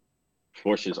brute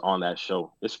forces on that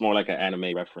show. It's more like an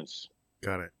anime reference.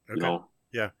 Got it. Okay.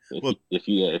 Yeah. If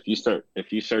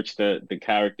you search the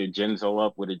character Jinzo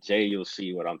up with a J, you'll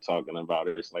see what I'm talking about.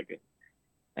 It's like an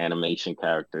animation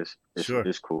character.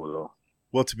 It's cool though.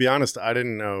 Well, to be honest, I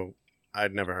didn't know.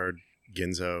 I'd never heard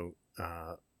Ginzo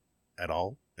at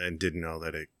all, and didn't know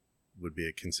that it would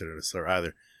be considered a slur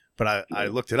either. But I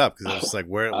looked it up because I was just like,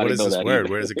 what is this word?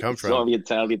 Where does it come from? It's all the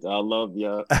Italians. I love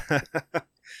you.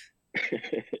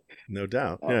 No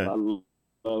doubt. Yeah. I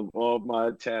love all my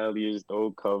Italians.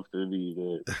 Don't come for me,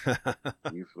 man.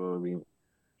 You feel me?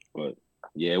 But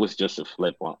yeah, it was just a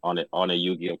flip on a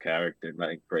Yu-Gi-Oh character.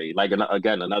 Like great. Like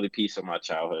again, another piece of my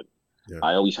childhood. Yeah.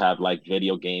 I always have like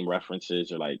video game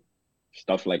references or like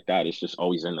stuff like that. It's just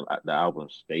always in the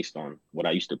albums based on what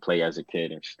I used to play as a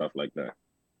kid and stuff like that.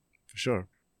 For sure.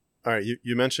 All right,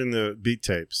 you mentioned the beat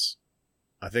tapes.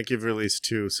 I think you've released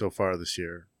 2 so far this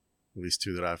year, at least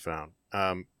 2 that I've found.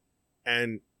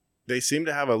 And they seem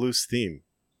to have a loose theme.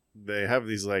 They have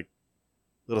these like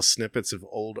little snippets of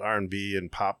old R&B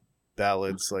and pop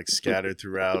ballads like scattered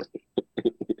throughout.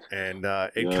 And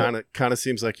it kind of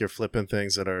seems like you're flipping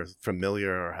things that are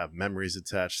familiar or have memories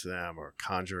attached to them or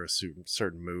conjure a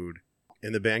certain mood.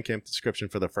 In the Bandcamp description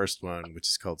for the first one, which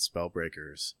is called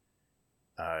Spellbreakers,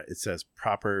 it says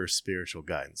proper spiritual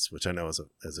guidance, which I know is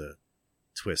a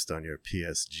twist on your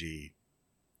PSG.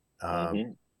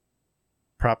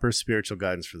 Proper spiritual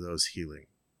guidance for those healing.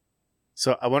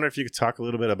 So I wonder if you could talk a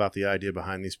little bit about the idea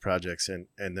behind these projects and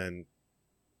then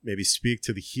maybe speak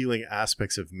to the healing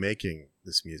aspects of making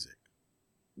this music.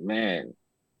 Man,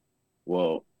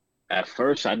 well, at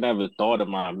first I never thought of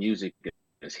my music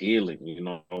as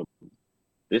healing.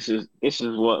 This is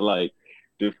what like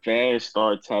the fans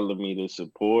start telling me, the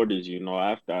supporters,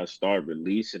 after I start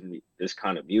releasing this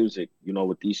kind of music,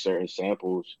 with these certain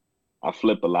samples, I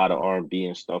flip a lot of R&B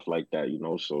and stuff like that,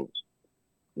 so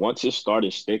once it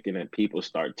started sticking and people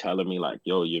start telling me like,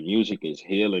 yo, your music is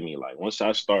healing me. Like once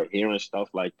I start hearing stuff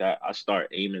like that, I start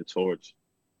aiming towards,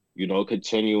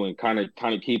 continuing kind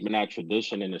of keeping that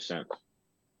tradition in a sense.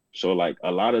 So like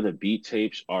a lot of the beat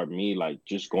tapes are me like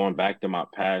just going back to my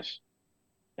past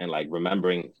and like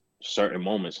remembering certain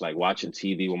moments, like watching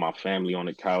TV with my family on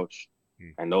the couch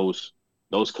and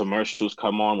those commercials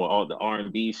come on with all the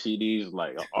R&B CDs,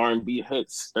 like R&B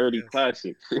hits, 30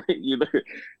 classics,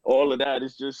 all of that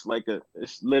is just like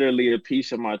it's literally a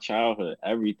piece of my childhood,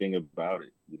 everything about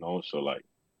it, so like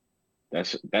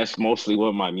that's mostly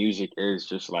what my music is,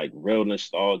 just like real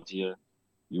nostalgia.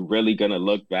 You're really gonna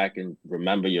look back and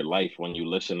remember your life when you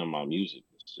listen to my music.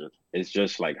 It's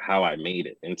just like how I made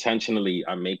it. Intentionally,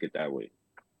 I make it that way.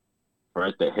 for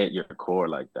it to hit your core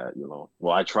like that, you know.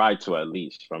 Well, I try to, at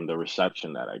least from the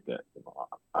reception that I get. You know,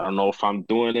 I don't know if I'm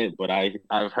doing it, but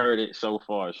I've heard it so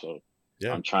far, so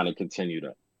Yeah, I'm trying to continue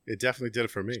that. it definitely did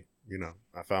it for me. You know,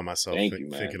 I found myself Thank you,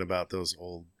 man. thinking about those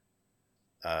old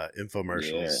Yeah.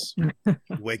 infomercials.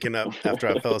 Waking up after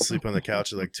I fell asleep on the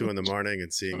couch at like 2 a.m.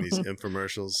 and seeing these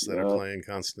infomercials that are Yeah. playing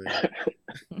constantly.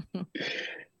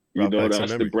 You Brought know, back some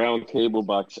that's the memory. brown cable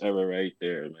box era right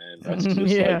there, man. That's just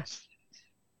Yeah.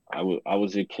 like I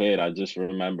was a kid. I just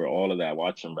remember all of that,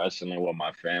 watching wrestling with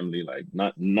my family. Like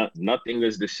nothing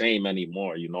is the same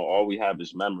anymore. You know, all we have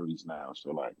is memories now.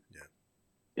 So like, Yeah.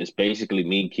 it's basically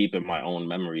me keeping my own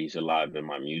memories alive in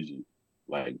my music,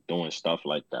 like doing stuff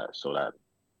like that, so that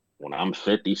when I'm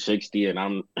 50, 60 and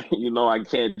I'm, you know, I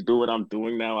can't do what I'm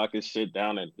doing now, I can sit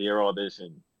down and hear all this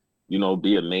and, you know,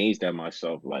 be amazed at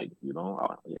myself. Like, you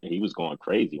know, he was going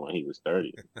crazy when he was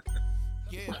 30.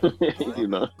 You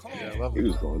know, Yeah, I love he it.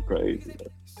 was going crazy.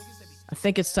 I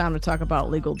think it's time to talk about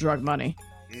legal drug money.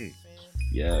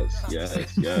 Yes. Yeah.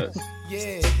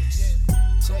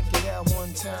 Check it out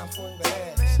one time for the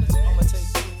ass. I'ma take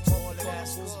you all the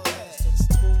ass.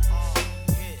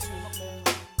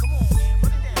 Come on, man,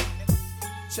 run it down,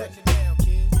 nigga. Check it down,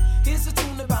 kid. Here's a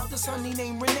tune about this honey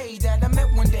named Renee that I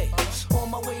met one day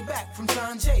on my way back from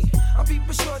John Jay. I'm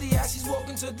peeping shorty as she's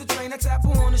walking to the train. I tap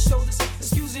her on the shoulders.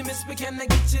 Excuse me, miss, but can I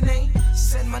get your name? She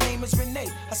said my name is Renee.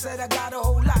 I said I got a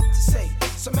whole lot to say.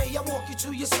 So may I walk you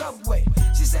to your subway?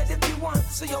 She said if you want,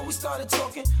 so yo, we started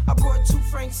talking. I brought 2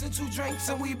 francs and 2 drinks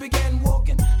and we began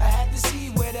walking. I had to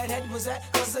see where that head was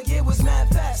at, cause the year was mad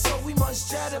fast, so we must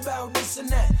chat about this and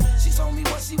that. She told me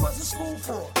what she was in school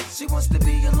for. She wants to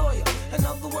be a lawyer. In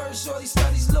other words, shorty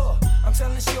studies law. I'm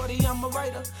telling shorty I'm a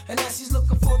writer, and as she's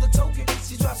looking for the token,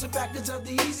 she drops a package of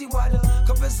the easy water,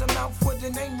 covers her mouth with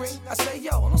the name ring. I say,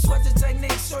 yo, don't sweat the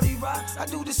technique, shorty rock. I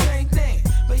do the same thing,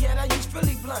 but yet I use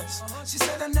Philly blunts. She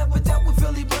said I never dealt with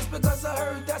Philly blunts because I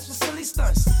heard that's for silly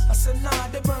stunts. I said, nah,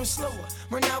 they burn slower.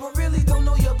 Right now I really don't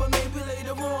know you, but maybe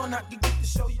later on I can get to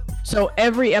show you. So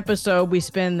every episode, we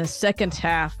spend the second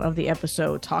half of the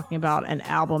episode talking about an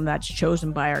album that's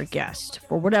chosen by our guest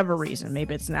for whatever reason.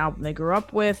 Maybe it's an album they grew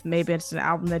up with. Maybe it's an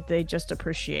album that they just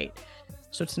appreciate.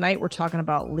 So tonight we're talking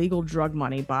about Legal Drug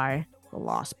Money by the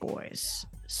Lost Boys.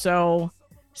 So,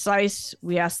 Cise,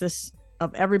 we ask this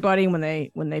of everybody when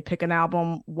they pick an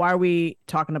album. Why are we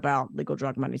talking about Legal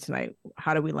Drug Money tonight?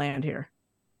 How do we land here?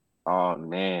 Oh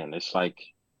man, it's like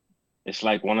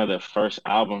one of the first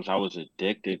albums I was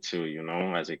addicted to, you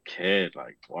know, as a kid.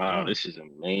 Like, wow, this is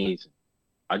amazing.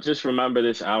 I just remember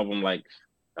this album like,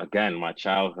 again, my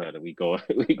childhood. We go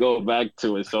back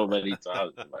to it so many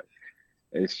times. Like,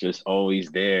 it's just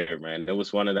always there, man. It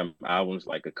was one of them albums,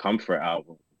 like a comfort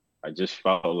album. I just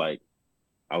felt like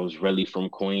I was really from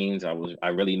Queens. I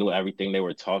really knew everything they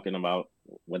were talking about,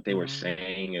 what they were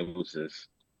saying. It was just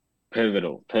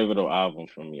pivotal album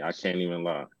for me. I can't even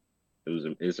lie.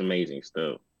 It's amazing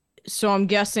still. So I'm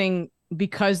guessing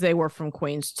because they were from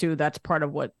Queens too, that's part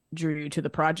of what drew you to the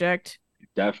project.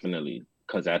 Definitely,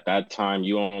 because at that time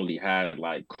you only had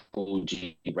like Cool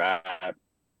G rap.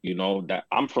 You know that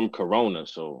I'm from Corona,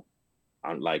 so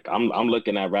I'm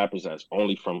looking at rappers that's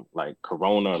only from like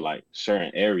Corona, like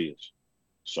certain areas.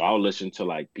 So I'll listen to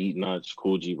like Beat Nuts,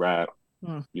 Cool G rap.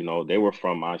 You know, they were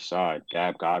from my side,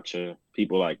 Gab Gotcha,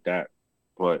 people like that.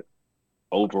 But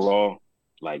overall,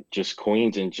 like just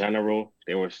Queens in general,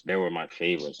 they were my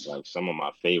favorites. Like some of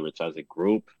my favorites as a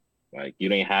group. Like you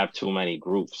didn't have too many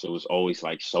groups. It was always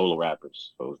like solo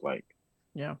rappers. So it was like,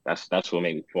 yeah, that's what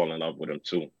made me fall in love with them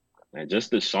too. And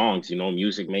just the songs, you know,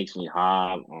 Music Makes Me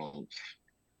High,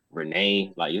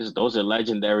 Renee, like those are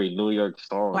legendary New York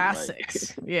songs.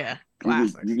 Classics. Like, yeah,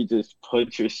 classics. You can just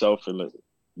put yourself in the,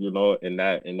 you know, in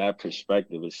that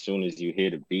perspective as soon as you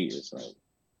hear the beat. It's like,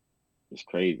 it's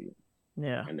crazy.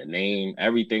 Yeah. And the name,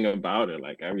 everything about it.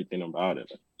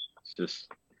 It's just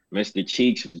Mr.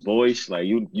 Cheeks' voice. Like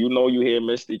you know, you hear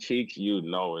Mr. Cheeks, you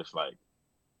know it's like,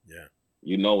 yeah,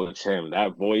 you know it's him.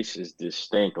 That voice is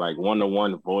distinct, like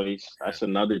one-to-one voice. That's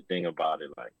another thing about it.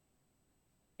 Like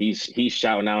he's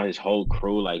shouting out his whole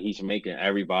crew, like he's making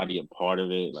everybody a part of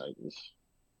it. Like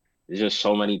there's just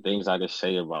so many things I could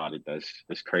say about it.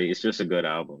 That's crazy. It's just a good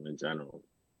album in general.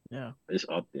 Yeah, it's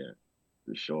up there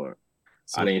for sure.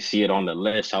 So, I didn't see it on the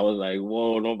list. I was like,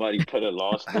 whoa, nobody put a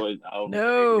Lost Boys album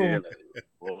no. in there. Like,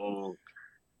 whoa,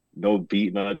 no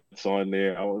Beat Nuts on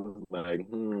there. I was like,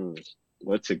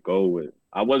 what to go with?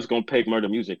 I was gonna pick Murder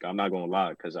Music. I'm not gonna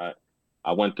lie, because I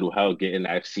went through hell getting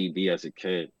that CD as a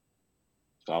kid,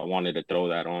 so I wanted to throw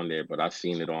that on there, but I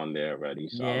seen it on there already.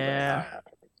 So yeah, I was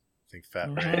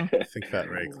like, I think Fat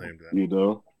Ray claimed that. you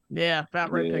know, yeah, Fat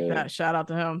Ray picked that. Shout out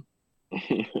to him.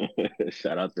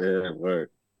 Shout out to him. Word.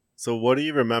 So what do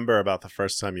you remember about the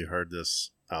first time you heard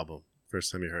this album?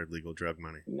 First time you heard Legal Drug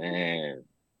Money? Man,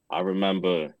 I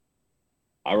remember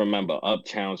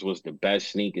Uptowns was the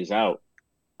best sneakers out.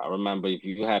 I remember if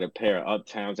you had a pair of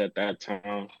Uptowns at that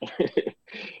time,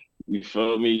 you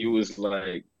feel me? You was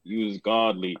godly.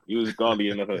 You was godly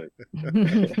in the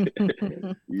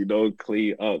hood. You know,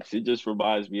 clean ups. It just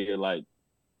reminds me of like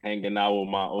hanging out with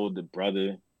my older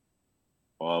brother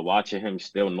or watching him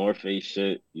steal North Face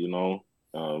shit, you know.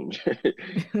 Um,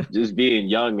 just being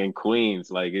young in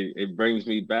Queens, like it brings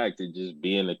me back to just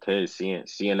being a kid,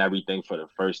 seeing everything for the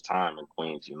first time in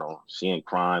Queens, you know, seeing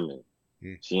crime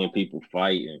and seeing people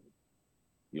fight. And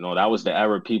you know, that was the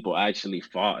era people actually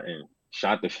fought and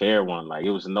shot the fair one. Like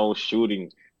it was no shooting.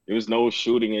 There was no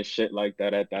shooting and shit like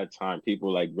that at that time.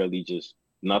 People like really just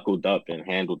knuckled up and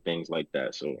handled things like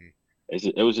that. So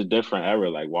it was a different era.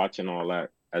 Like watching all that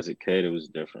as a kid, it was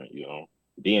different, you know.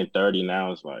 Being 30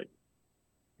 now is like,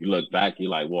 you look back,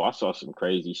 you're like, well, I saw some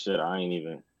crazy shit. I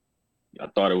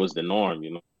thought it was the norm,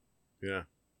 you know? Yeah.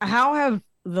 How have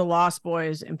the Lost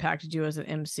Boys impacted you as an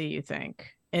MC, you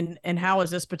think? And how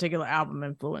has this particular album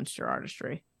influenced your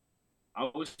artistry? I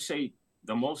would say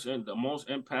the most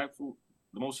impactful,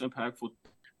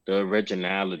 The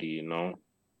originality, you know,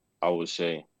 I would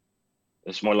say.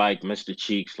 It's more like Mr.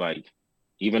 Cheeks, like,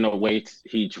 even the way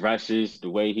he dresses, the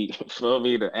way he, feel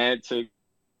me, the antics,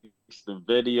 the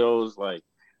videos, like,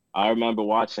 I remember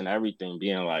watching everything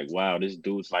being like, wow, this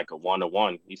dude's like a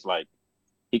one-to-one. He's like,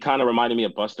 he kind of reminded me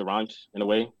of Busta Rhymes in a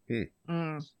way,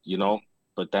 you know?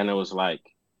 But then it was like,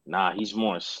 nah, he's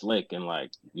more slick and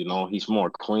like, you know, he's more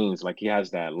Queens. Like he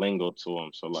has that lingo to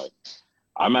him. So like,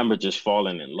 I remember just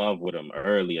falling in love with him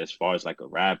early as far as like a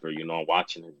rapper, you know,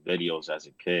 watching his videos as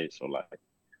a kid. So like,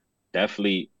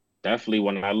 definitely, definitely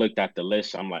when I looked at the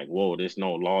list, I'm like, whoa, there's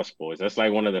no Lost Boys. That's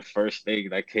like one of the first things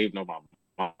that came to my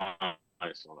mind.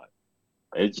 So like,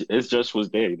 it just was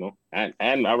there, you know. And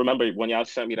I remember when y'all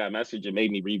sent me that message, it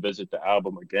made me revisit the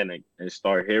album again and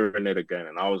start hearing it again.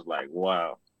 And I was like,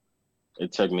 wow.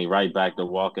 It took me right back to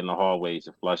walking the hallways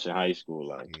of Flushing High School.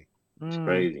 Like, it's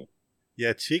crazy.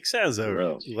 Yeah, Cheeks has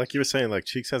Real. like you were saying, like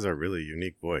Cheeks has a really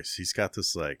unique voice. He's got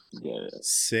this like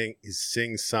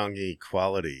sing-songy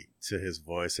quality to his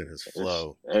voice and his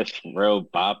flow. It's real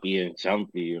boppy and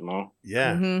jumpy, you know.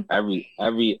 Yeah.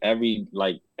 Every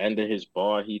like end of his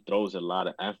bar, he throws a lot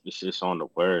of emphasis on the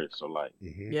words. So like,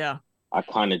 Yeah. I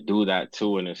kind of do that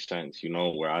too in a sense, you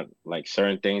know, where I like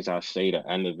certain things I say, the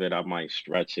end of it, I might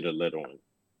stretch it a little and,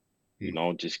 you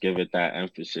know, just give it that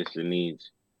emphasis it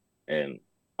needs. And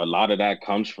a lot of that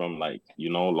comes from like, you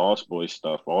know, Lost Boys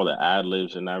stuff, all the ad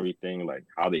libs and everything, like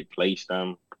how they place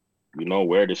them, you know,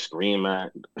 where to scream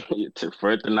at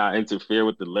for it to not interfere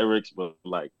with the lyrics, but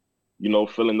like, you know,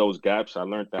 filling those gaps. I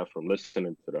learned that from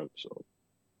listening to them. So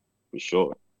for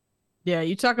sure. Yeah,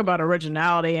 you talk about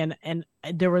originality and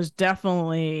there was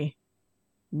definitely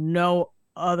no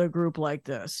other group like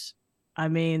this. I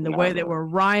mean, the way they were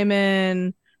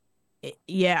rhyming,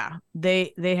 yeah,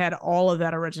 they had all of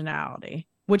that originality,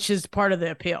 which is part of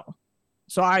the appeal.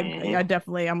 So I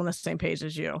definitely, I'm on the same page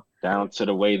as you. Down to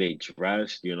the way they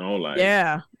dressed, you know, like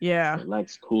yeah. Like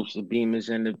Coops, the Beamers,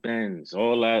 and the Benz,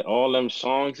 all that, all them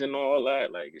songs and all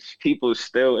that. Like people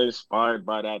still inspired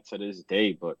by that to this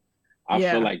day, but I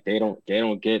feel like they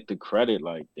don't get the credit.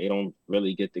 Like they don't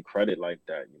really get the credit like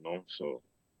that, you know. So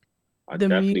I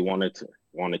definitely wanted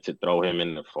to throw him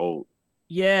in the fold.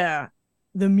 Yeah,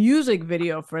 the music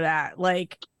video for that,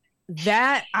 like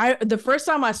that, the first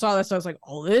time I saw this, I was like,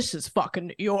 oh, this is fucking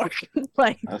New York.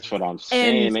 Like that's what I'm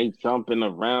saying. They jumping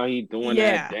around, he doing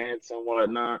that dance and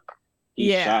whatnot.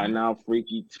 He's shouting out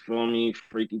Freaky, feel me,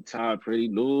 Freaky Todd, Pretty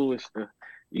Lou.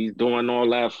 He's doing all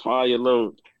that fire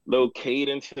little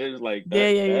cadences like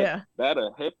that.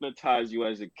 That'll hypnotize you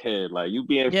as a kid. Like you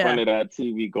be in front of that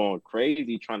TV going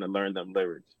crazy trying to learn them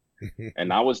lyrics.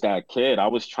 And I was that kid. I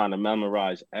was trying to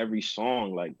memorize every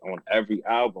song, like on every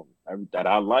album that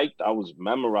I liked. I was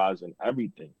memorizing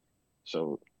everything.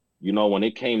 So, you know, when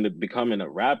it came to becoming a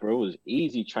rapper, it was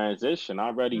easy transition. I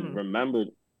already remembered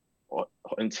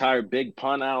entire Big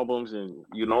Pun albums and,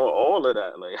 you know, all of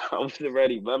that. Like I was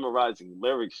already memorizing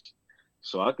lyrics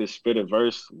so I could spit a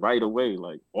verse right away.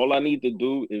 Like all I need to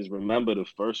do is remember the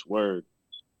first word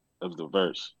of the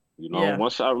verse. You know,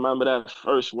 once I remember that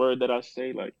first word that I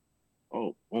say, like,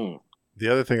 oh, boom. The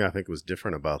other thing I think was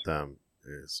different about them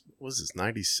is, what was this,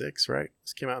 96, right?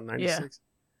 This came out in 96?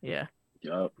 Yeah.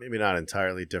 Yep. Maybe not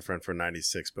entirely different for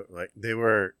 96, but like they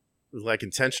were like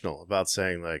intentional about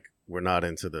saying like, we're not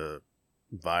into the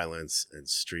violence and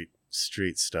street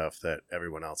stuff that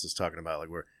everyone else is talking about. Like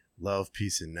love,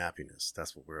 peace, and nappiness.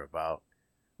 That's what we're about.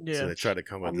 Yeah. So they try to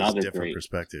come with Another this different great-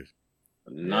 perspective.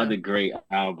 Another great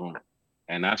album.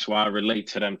 And that's why I relate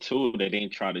to them too. They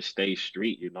didn't try to stay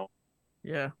street, you know.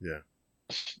 Yeah. Yeah.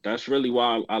 That's really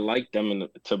why I like them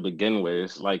to begin with.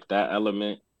 It's like that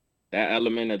element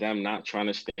of them not trying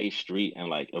to stay street and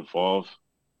like evolve,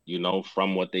 you know,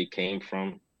 from what they came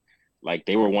from. Like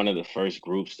they were one of the first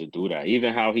groups to do that.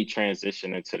 Even how he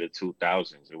transitioned into the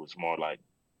 2000s, it was more like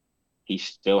he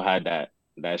still had that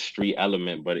street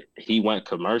element, but he went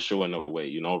commercial in a way.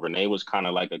 You know, Renee was kind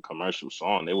of like a commercial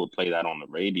song. They would play that on the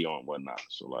radio and whatnot.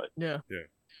 So like, Yeah.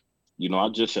 you know, I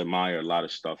just admire a lot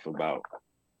of stuff about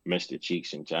Mr.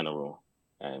 Cheeks in general.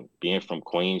 And being from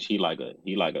Queens, he like a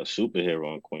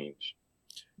superhero in Queens.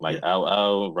 Like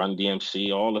LL, Run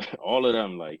DMC, all of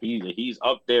them. Like he's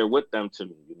up there with them to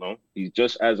me, you know. He's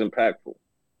just as impactful.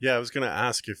 Yeah, I was gonna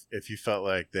ask if you felt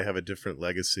like they have a different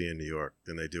legacy in New York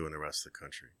than they do in the rest of the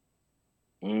country.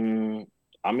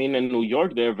 I mean, in New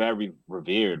York, they're very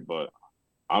revered, but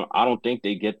I don't think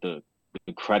they get the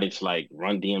credits like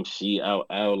Run DMC,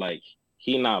 LL. Like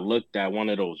he not looked at one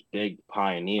of those big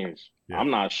pioneers. Yeah.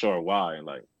 I'm not sure why.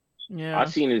 Like I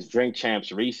seen his Drink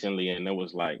Champs recently, and it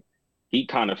was like he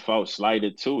kind of felt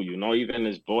slighted too. You know, even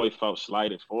his boy felt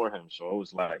slighted for him. So it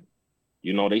was like,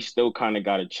 you know, they still kind of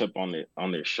got a chip on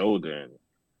their shoulder, and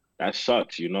that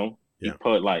sucks. You know, Yeah. he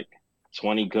put like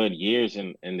 20 good years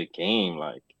in the game.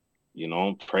 Like, you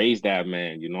know, praise that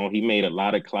man. You know, he made a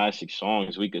lot of classic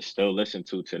songs we could still listen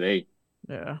to today.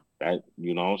 Yeah. That,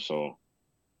 you know, so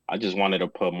I just wanted to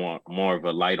put more of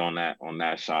a light on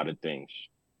that side of things.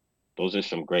 Those are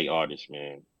some great artists,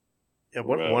 man. Yeah,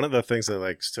 one of the things that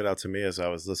like stood out to me as I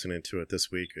was listening to it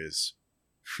this week is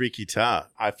Freaky Ta.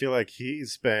 I feel like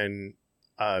he's been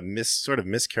sort of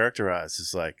mischaracterized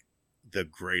as like the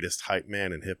greatest hype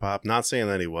man in hip hop. Not saying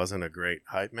that he wasn't a great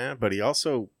hype man, but he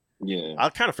also I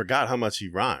kind of forgot how much he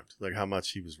rhymed, like how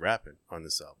much he was rapping on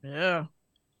this album. Yeah.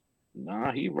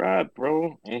 Nah, he rapped,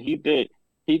 bro, and he did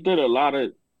a lot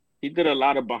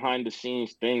of behind the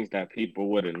scenes things that people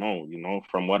wouldn't know, you know,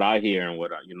 from what I hear and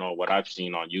what I've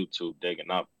seen on YouTube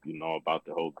digging up, you know, about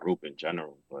the whole group in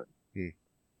general. But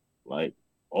like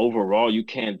overall, you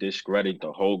can't discredit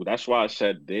the whole. That's why I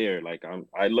said there, like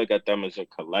I look at them as a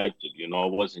collective, you know.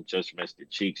 It wasn't just Mr.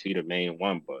 Cheeks, he the main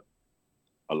one, but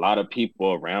a lot of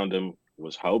people around him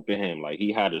was helping him. Like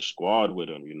he had a squad with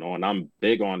him, you know, and I'm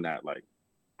big on that. Like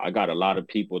I got a lot of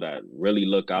people that really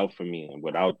look out for me, and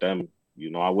without them, you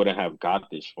know, I wouldn't have got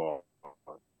this far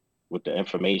with the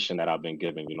information that I've been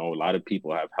given. You know, a lot of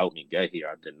people have helped me get here.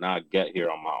 I did not get here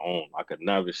on my own. I could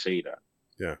never say that.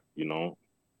 Yeah. You know,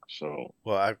 so.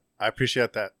 Well, I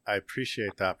appreciate that. I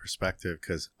appreciate that perspective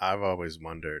because I've always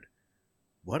wondered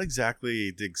what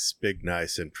exactly did Big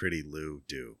Nice and Pretty Lou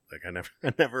do? Like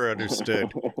I never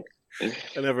understood.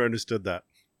 I never understood that.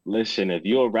 Listen, if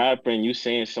you're a rapper and you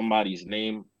saying somebody's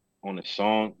name on a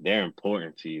song, they're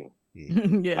important to you.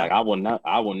 Yeah. Like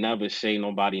I will never say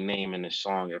nobody's name in a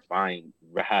song if I ain't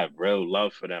have real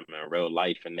love for them in real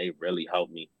life and they really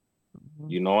help me.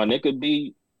 You know, and it could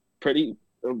be Pretty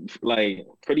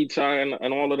Ty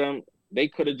and all of them. They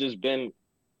could have just been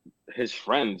his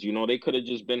friends, you know. They could have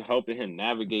just been helping him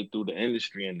navigate through the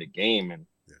industry and the game, and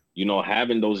you know,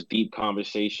 having those deep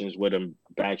conversations with him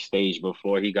backstage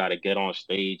before he got to get on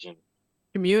stage and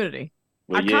community.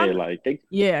 But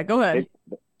go ahead.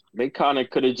 They kind of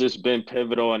could have just been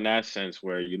pivotal in that sense,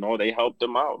 where you know they helped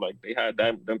them out, like they had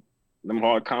them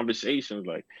hard conversations.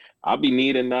 Like I'll be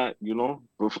needing that, you know,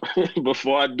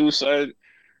 before I do something,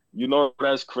 you know,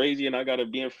 that's crazy, and I gotta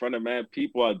be in front of mad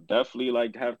people. I definitely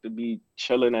like have to be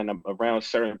chilling and around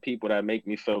certain people that make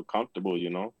me feel comfortable, you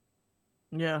know.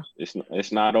 Yeah.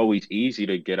 It's not always easy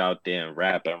to get out there and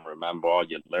rap and remember all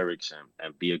your lyrics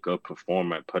and be a good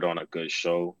performer and put on a good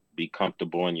show, be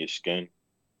comfortable in your skin.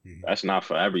 That's not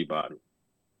for everybody.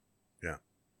 Yeah.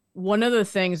 One of the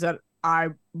things that I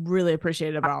really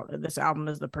appreciate about this album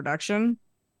is the production.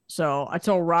 So I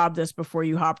told Rob this before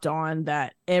you hopped on,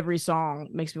 that every song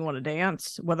makes me want to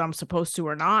dance, whether I'm supposed to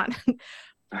or not.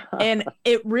 And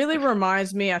it really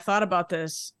reminds me, I thought about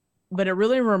this, but it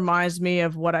really reminds me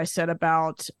of what I said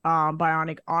about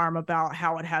Bionic Arm, about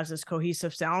how it has this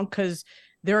cohesive sound, because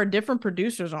there are different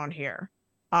producers on here.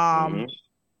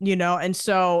 You know, and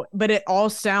so, but it all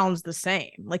sounds the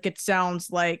same. Like it sounds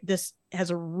like this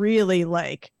has a really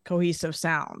like cohesive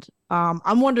sound.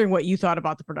 I'm wondering what you thought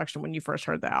about the production when you first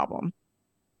heard the album.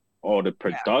 Oh, the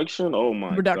production! Yeah. Oh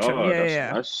my production. God,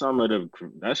 Yeah, that's some of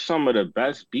the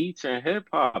best beats in hip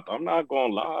hop. I'm not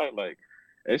gonna lie, like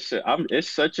It's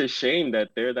such a shame that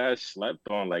they're that slept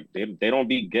on. Like they don't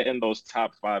be getting those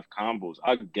top five combos.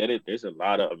 I get it. There's a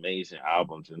lot of amazing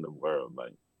albums in the world.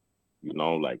 Like,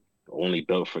 like Only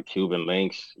Built for Cuban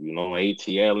Links, AT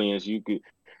Aliens, you could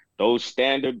those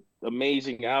standard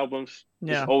amazing albums is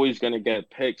Yeah. always gonna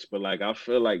get picks, but like I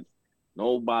feel like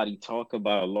nobody talk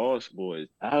about Lost Boys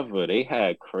ever. They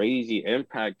had crazy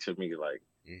impact to me. Like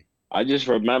I just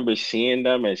remember seeing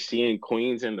them and seeing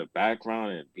Queens in the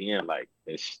background and being like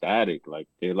ecstatic. Like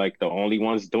they're like the only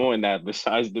ones doing that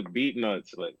besides the Beat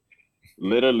Nuts. Like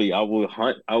literally I would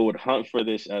hunt for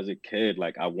this as a kid.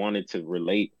 Like I wanted to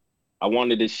relate. I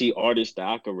wanted to see artists that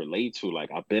I could relate to.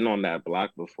 Like I've been on that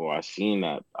block before. I seen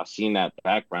that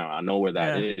background. I know where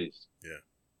that is. Yeah.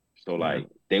 So like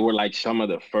they were like some of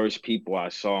the first people I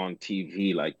saw on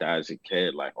TV like that as a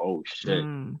kid. Like, oh shit,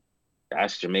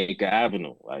 that's Jamaica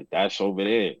Avenue. Like that's over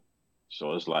there.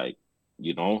 So it's like,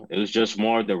 it was just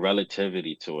more of the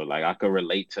relativity to it. Like I could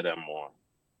relate to them more.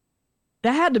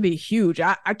 That had to be huge.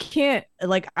 I can't,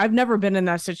 like, I've never been in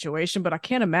that situation, but I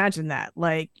can't imagine that.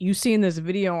 Like, you seen this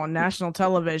video on national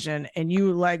television and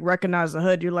you like recognize the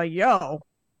hood. You're like, yo,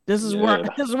 this is where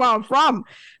I'm from.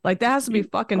 Like, that has to be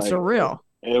fucking surreal.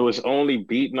 It was only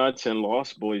Beat Nuts and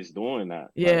Lost Boys doing that.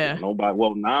 Yeah. Like, nobody.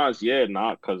 Well, Nas,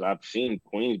 not because I've seen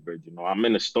Queensbridge. I'm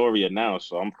in Astoria now,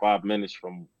 so I'm 5 minutes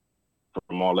from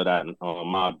all of that,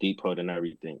 Mobb Deep Hood and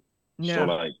everything. Yeah. So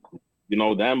like,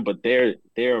 them, but they're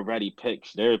already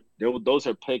picks. Those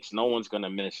are picks no one's gonna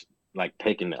miss. Like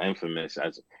picking the Infamous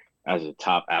as a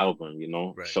top album,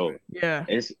 Right, so right. Yeah.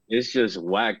 it's just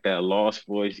whack that Lost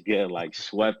Boys get like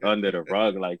swept under the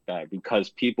rug like that because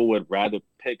people would rather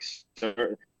pick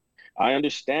certain. I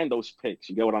understand those picks.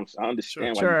 You get what I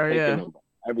understand why you're picking them.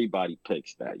 Everybody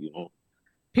picks that,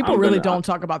 People really don't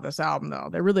talk about this album though.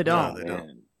 They really don't. No, they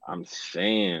don't. I'm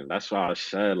saying that's why I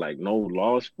said like no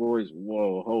Lost Boys.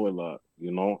 Whoa, hold up.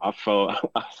 I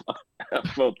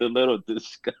felt a little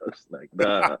disgust. Like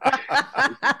nah,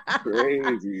 it's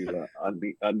crazy. Like,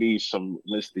 I need some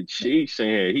Mr. Cheeks in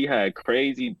here. He had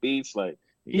crazy beats. Like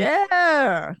He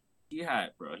had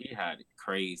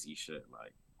crazy shit,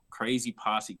 like crazy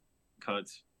posse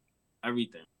cuts,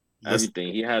 everything.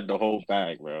 Everything. He had the whole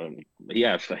bag, bro. He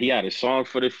had a song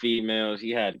for the females. He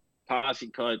had posse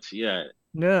cuts. He had.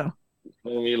 Yeah. You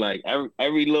feel me? Like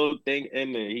every little thing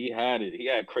in there, he had it. He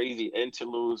had crazy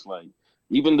interludes, like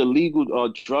even the legal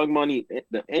drug money.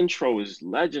 The intro is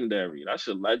legendary. That's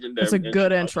a legendary. It's a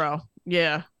good intro.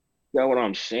 Yeah. You know what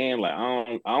I'm saying? Like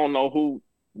I don't know who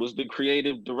was the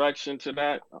creative direction to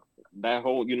that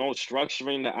whole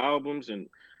structuring the albums and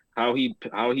how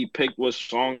he picked what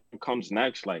song comes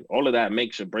next. Like all of that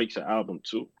makes or breaks an album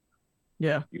too.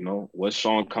 Yeah. What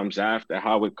song comes after,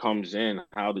 how it comes in,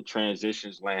 how the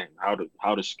transitions land, how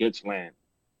the skits land,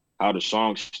 how the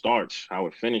song starts, how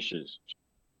it finishes.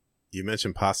 You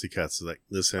mentioned posse cuts. Like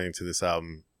listening to this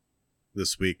album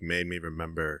this week made me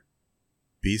remember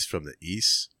Beast from the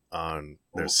East on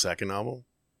their second album.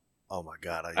 Oh my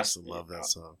God, I used to love that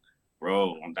song.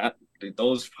 Bro,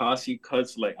 those posse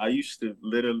cuts, like I used to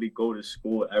literally go to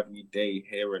school every day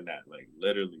hearing that, like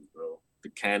literally, bro. The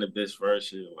Cannabis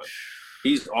version, like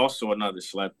he's also another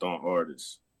slept on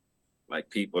artist.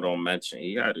 Like people don't mention.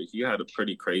 He had a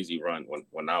pretty crazy run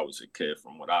when I was a kid,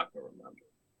 from what I can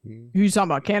remember. You talking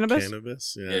about Cannabis?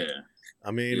 Cannabis, yeah. Yeah.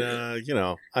 I mean,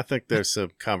 I think there's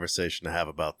some conversation to have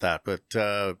about that, but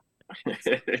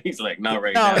he's like, not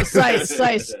right now. No,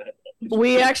 Cise.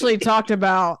 We actually talked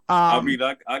about. I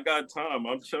got time.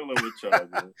 I'm chilling with y'all.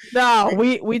 Man. No,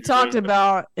 we talked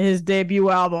about his debut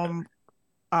album,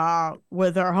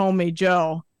 with our homie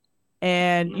Joe,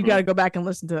 and you got to go back and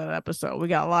listen to that episode. We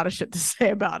got a lot of shit to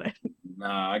say about it.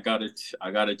 Nah, I gotta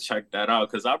check that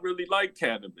out because I really like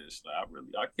Cannabis.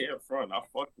 I can't front. I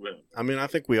fuck with him. I mean, I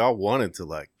think we all wanted to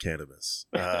like Cannabis.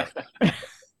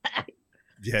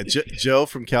 Yeah, Joe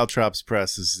from Caltrops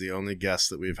Press is the only guest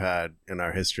that we've had in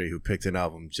our history who picked an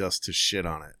album just to shit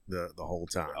on it the whole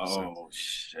time. Oh,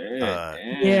 shit.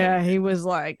 Yeah, he was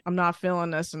like, I'm not feeling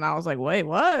this. And I was like, wait,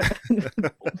 what?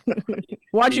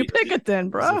 Why'd you pick it then,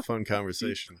 bro? It was a fun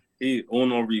conversation. He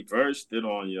Uno reversed it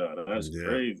on y'all. That's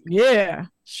crazy. Yeah,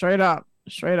 straight up,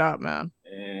 man.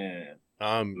 Yeah.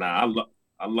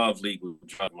 I love legal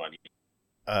drug money.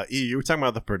 You were talking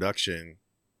about the production.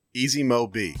 Easy Mo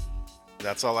B.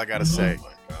 That's all I gotta say.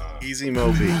 Easy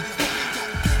Mo B.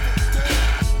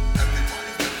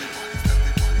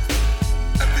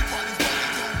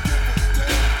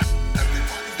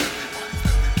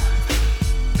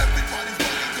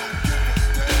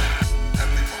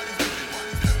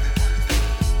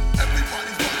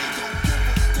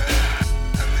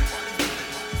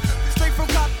 Straight from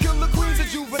cop killer queens, a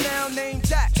juvenile named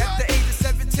Jack.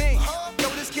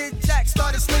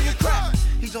 started slinging crack.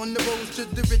 He's on the road to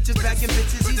the riches, bagging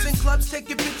bitches. He's in clubs,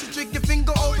 taking pictures, drinking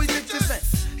finger, always interesting.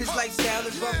 His lifestyle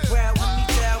is rough, wild, with me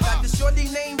down. Got the shorty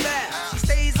named Val, she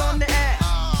stays on the app.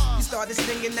 He started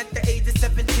singing at the age of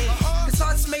 17. His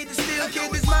heart's made of steel,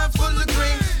 kid, his mind full of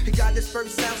green. He got his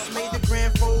first house, made a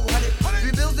grand 400.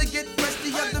 3 bills to get pressed,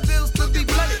 the other bills to be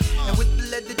flooded. And with the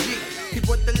letter G, he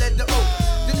brought the letter O.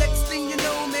 The next thing you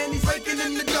know, man, he's raking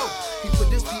in the dough. He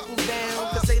put his people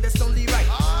down, to say that's only right.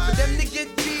 For them to get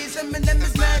G's, Eminem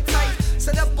is mad tight.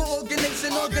 Set up an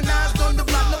organization, organized on the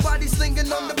block. Nobody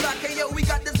slinging on the block. Hey, yo, we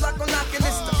got this block on lock, and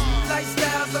it's the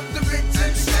lifestyles of the rich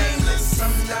and shameless.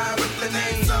 Some die with the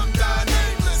name, some die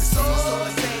nameless. It's all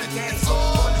the same game, it's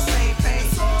all the same pain.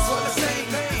 It's all the same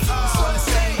game, it's all the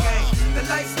same game. The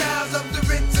lifestyles of the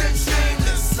rich and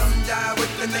shameless. Some die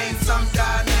with the name, some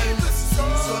die nameless. It's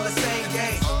all the same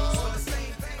game, it's all the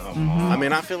same pain. I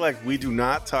mean, I feel like we do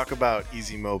not talk about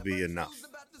Easy Mo B enough.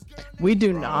 We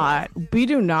do not. We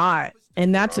do not.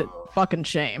 And that's a fucking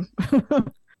shame.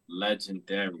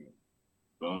 Legendary.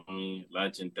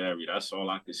 Legendary. That's all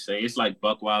I can say. It's like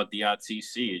Buck Wild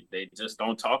DITC. They just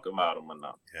don't talk about him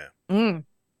enough. Yeah.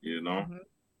 You know?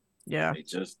 Yeah. They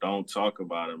just don't talk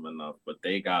about him enough. But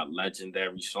they got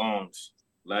legendary songs.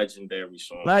 Legendary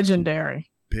songs. Legendary.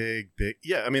 Big.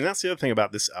 Yeah, I mean, that's the other thing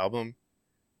about this album.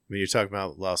 When you're talking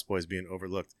about Lost Boys being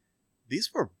overlooked, these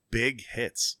were big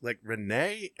hits. Like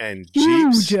Renee and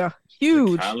Jeeps.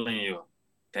 Huge. I'm telling you.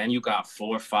 Then you got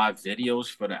 4 or 5 videos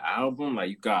for the album. Like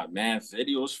you got mad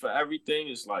videos for everything.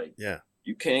 It's like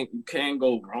you can't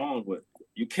go wrong with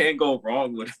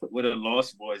with a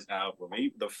Lost Boys album.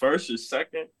 The first or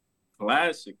second,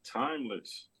 classic,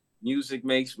 timeless. Music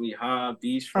Makes Me High,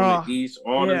 Beast from the East,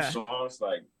 all them songs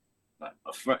like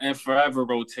and forever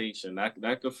rotation.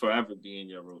 That could forever be in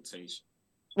your rotation.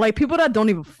 Like people that don't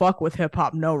even fuck with hip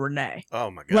hop know Renee.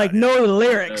 Oh my god! Like know the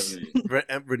lyrics.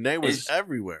 Renee was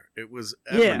everywhere. It was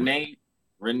everywhere.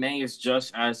 Renee is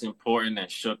just as important as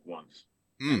Shook Ones.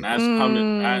 And that's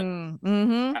coming.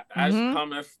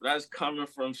 That's coming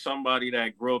from somebody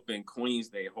that grew up in Queens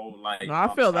their whole life. No,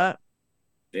 I feel that.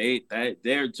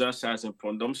 They're just as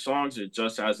important. Them songs are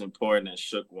just as important as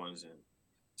Shook Ones and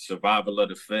Survival of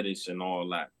the Fittest and all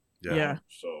that. Yeah.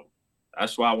 So.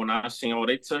 That's why when I seen,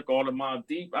 they took all of my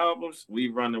Deep albums, we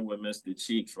running with Mr.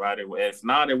 Cheeks, right? If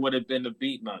not, it would have been the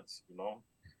Beat Nuts, you know?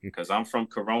 Because I'm from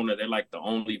Corona. They're like the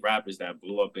only rappers that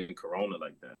blew up in Corona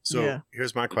like that. So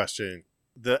here's my question.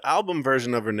 The album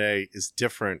version of Renee is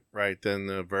different, right, than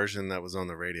the version that was on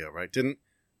the radio, right? There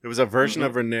was a version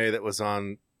of Renee that was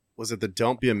on, was it the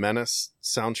Don't Be a Menace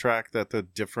soundtrack that the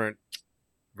different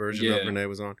version of Renee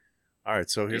was on? All right,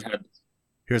 so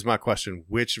here's my question.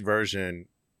 Which version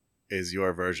is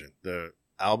your version, the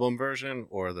album version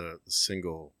or the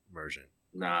single version?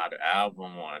 Nah, the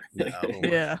album one. The album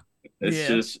one. Yeah.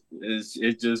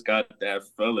 It just got that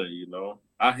fella, you know.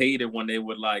 I hated when they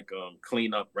would like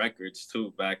clean up records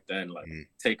too back then, like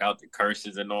take out the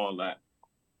curses and all that.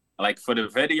 Like for the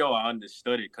video, I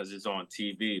understood it because it's on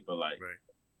TV, but like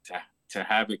to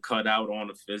have it cut out on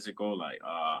the physical, like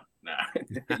nah,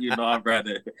 you know, I'd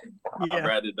rather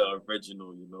the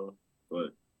original, you know,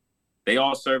 but. It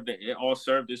all served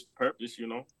its purpose, you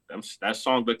know. That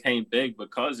song became big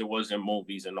because it was in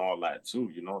movies and all that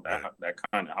too, you know. That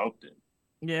kind of helped it.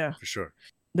 Yeah, for sure.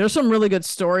 There's some really good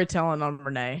storytelling on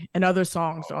Renee and other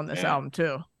songs on this album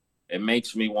too. It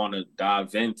makes me want to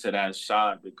dive into that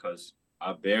side because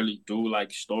I barely do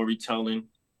like storytelling.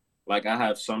 Like I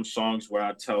have some songs where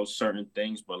I tell certain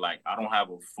things, but like I don't have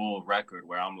a full record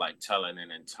where I'm like telling an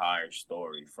entire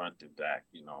story front to back,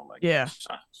 you know, like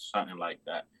something like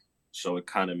that. So it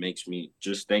kind of makes me,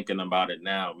 just thinking about it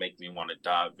now, make me want to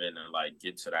dive in and like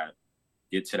get to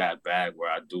that bag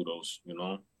where I do those, you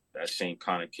know, that same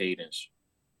kind of cadence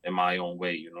in my own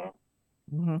way, you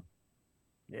know.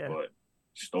 Yeah. But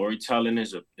storytelling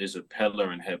is a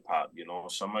pillar in hip hop, you know.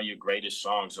 Some of your greatest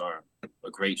songs are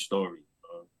a great story.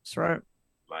 That's right.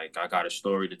 Like I got a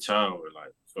story to tell, or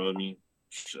like, feel me,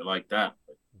 shit like that.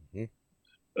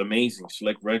 Amazing,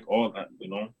 Slick Rick, all that, you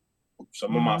know.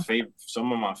 Some of my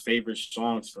favorite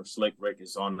songs from Slick Rick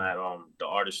is on that The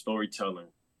Art of Storytelling.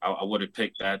 I would have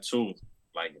picked that too.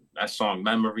 Like that song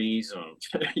Memories.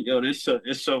 Yo,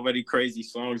 there's so many crazy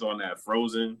songs on that.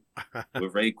 Frozen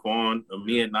with Raekwon,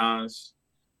 Amir Nas.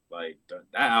 Like that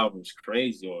album's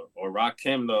crazy. Or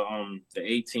Rakim, the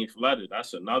 18th Letter.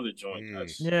 That's another joint.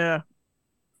 That's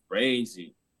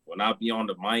crazy. When I be on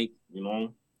the mic, you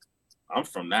know, I'm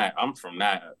from that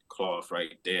cloth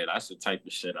right there. That's the type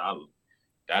of shit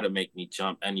that'll make me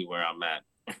jump anywhere I'm at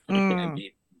and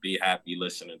be happy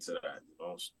listening to that, you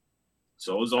know.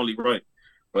 So it was only right.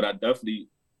 But I definitely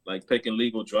like picking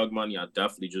Legal Drug Money, I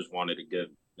definitely just wanted to give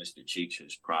Mr. Cheeks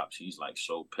his props. He's like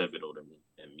so pivotal to me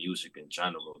in music in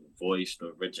general. The voice,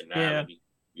 the originality,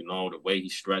 you know, the way he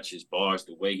stretches bars,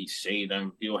 the way he say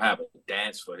them. He'll have a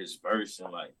dance for his verse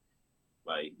and like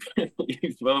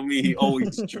you feel me? He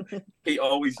always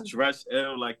dressed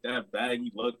ill like that,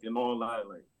 baggy look and all that.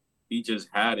 Like he just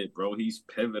had it, bro. He's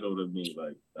pivotal to me.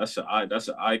 Like that's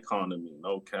an icon to me,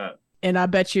 no cap. And I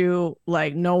bet you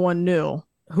like no one knew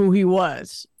who he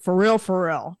was for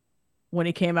real when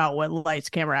he came out with Lights,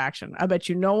 Camera, Action. I bet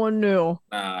you no one knew.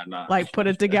 Nah. Like put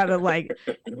it together. Like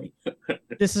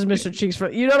this is Mr. Cheeks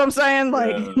for, you know what I'm saying?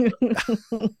 Like,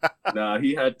 nah,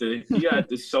 he had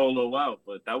to solo out,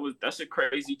 but that's a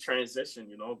crazy transition,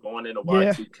 you know, going into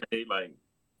Y2K. Like,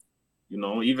 you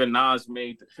know, even Nas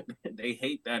they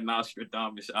hate that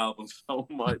Nostradamus album so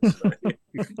much.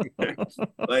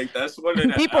 Like that's one of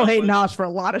the people hate Nas for a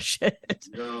lot of shit.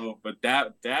 Yo, but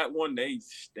that one they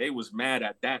was mad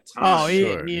at that time. Oh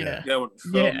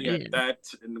That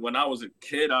and when I was a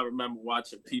kid, I remember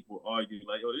watching people argue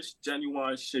like, "Yo, this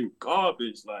genuine shit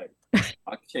garbage." Like,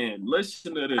 I can't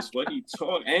listen to this. What he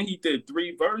talk? And he did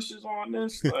 3 verses on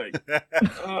this. Like,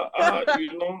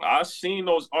 you know, I seen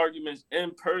those arguments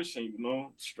in person. You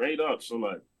know, straight up. So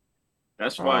like,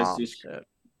 that's why it's just shit.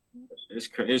 It's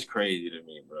crazy to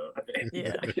me, bro.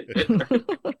 Yeah.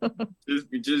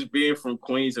 just being from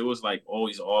Queens, it was like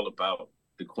always all about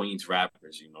the Queens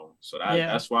rappers, you know. So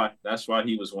that's why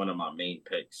he was one of my main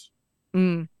picks.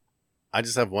 I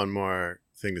just have one more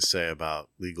thing to say about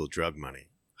Legal Drug Money.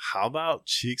 How about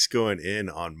Cheeks going in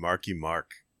on Marky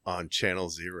Mark on Channel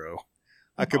Zero?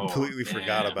 I completely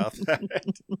forgot about that.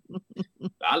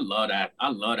 I love that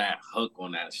hook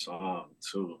on that song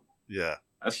too. Yeah.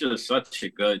 That's just such a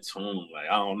good tune. Like,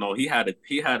 I don't know. He had a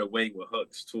way with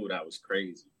hooks too that was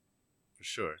crazy. For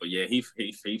sure. But yeah, he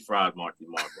fried Marky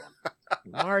Mark on.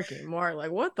 Marky Mark,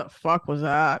 like what the fuck was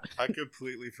that? I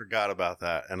completely forgot about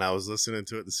that. And I was listening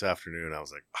to it this afternoon. I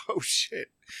was like, oh shit.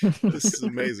 This is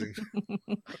amazing.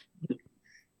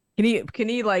 Can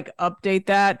he like update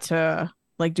that to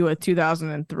like do a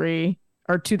 2003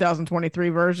 or 2023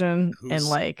 version? And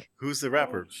like who's the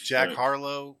rapper? Jack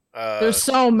Harlow? There's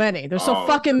so many. There's so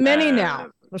fucking many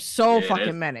now. There's so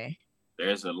fucking many.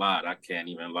 There's a lot. I can't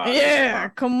even lie. Yeah,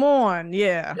 come on.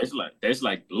 Yeah. There's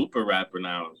like blooper rapper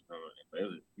now.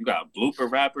 You got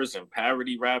blooper rappers and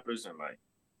parody rappers and like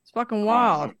it's fucking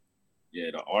wild.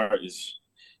 Yeah, the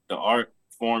art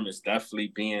form is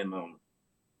definitely being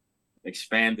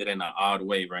expanded in an odd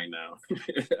way right now.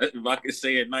 If I could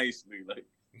say it nicely, like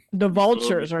the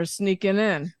vultures are sneaking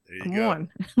in. Come on.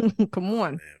 Come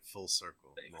on. Man, full circle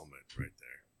moment right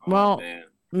there. Well,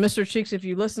 Mr. Cheeks, if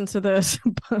you listen to this,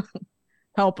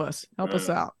 help us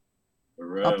out. For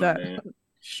real, man.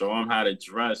 Show him how to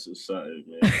dress or something,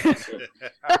 man.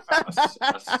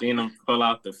 I seen him pull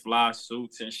out the fly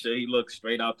suits and shit. He looked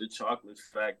straight out the chocolate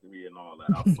factory and all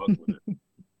that. I'll fuck with it.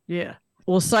 Yeah.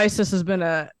 Well, Cise, this has been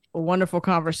a wonderful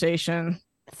conversation.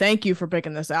 Thank you for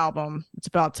picking this album. It's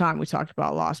about time we talked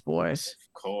about Lost Boys.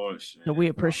 Of course. So we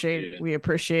appreciate it. We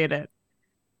appreciate it.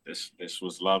 This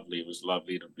was lovely. It was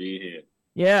lovely to be here.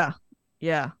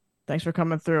 Yeah. Thanks for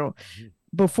coming through.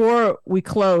 Before we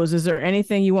close, is there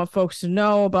anything you want folks to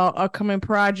know about upcoming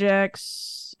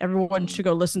projects? Everyone should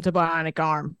go listen to Bionic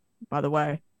Arm, by the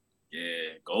way.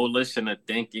 Yeah, go listen to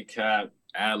Thinking Cap,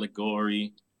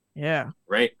 Allegory. Yeah.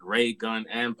 Ray Gun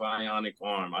and Bionic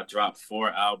Arm. I dropped 4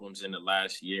 albums in the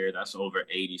last year. That's over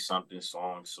 80-something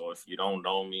songs. So if you don't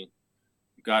know me,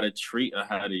 you got a treat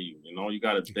ahead of you. You know, you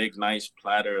got a big, nice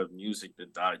platter of music to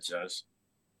digest.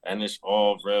 And it's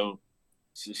all real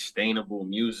sustainable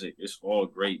music. It's all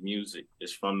great music.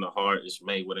 It's from the heart. It's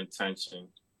made with intention,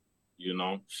 you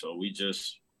know? So we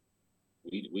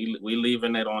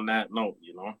leaving it on that note,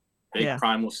 you know? Big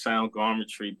Primal Sound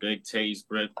Garmentry, Big Taze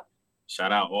Grip.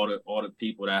 Shout out all the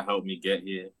people that helped me get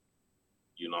here,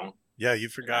 you know? Yeah, you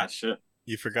forgot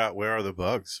Where Are the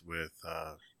Bugs with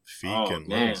Feek and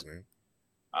man. Lungs, man.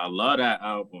 I love that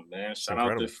album, man. Shout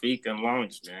out to Feek and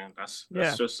Lungs, man.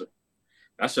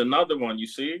 That's another one. You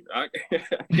see, I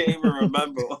can't even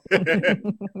remember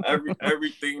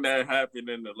everything that happened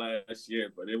in the last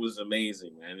year, but it was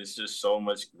amazing, man. It's just so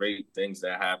much great things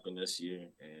that happened this year,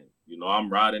 and you know, I'm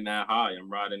riding that high. I'm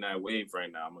riding that wave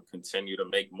right now. I'm gonna continue to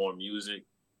make more music.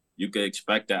 You could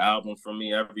expect an album from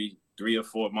me every 3 or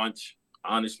 4 months.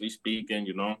 Honestly speaking,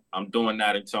 you know, I'm doing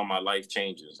that until my life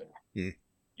changes, and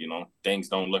you know, things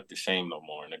don't look the same no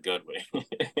more in a good way.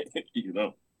 You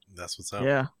know, that's what's up.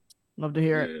 Yeah. Love to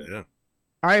hear it. Yeah.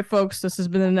 All right, folks. This has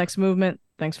been The Next Movement.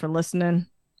 Thanks for listening.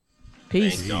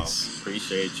 Peace. Thanks, y'all.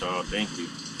 Appreciate y'all. Thank you.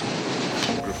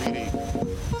 Graffiti.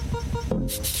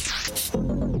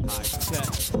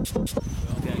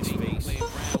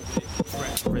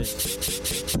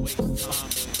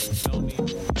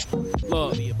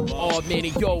 Look, oh man,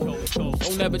 yo,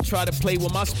 don't ever try to play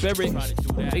with my spirit.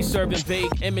 They serving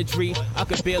vague imagery I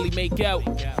could barely make out.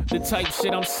 The type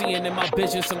shit I'm seeing in my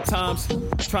vision sometimes.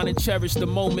 Trying to cherish the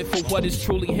moment for what it's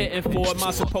truly hitting for. Am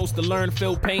I supposed to learn,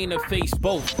 feel pain, or face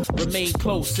both? Remain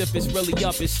close, if it's really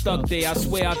up, it's stuck there. I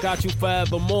swear I got you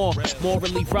forevermore.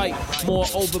 Morally right, more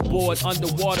overboard,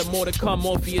 underwater, more to come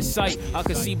off of your sight. I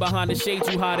can see behind the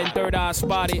shades you hide in third eye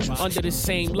spotted. Under the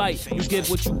same light, you give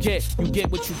what you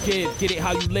get what you give. Get it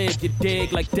how you live, you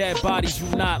dig like dead bodies, you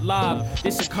not live.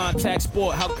 This a contact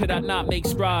sport, how could I not make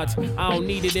strides? I don't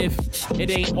need it if it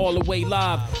ain't all the way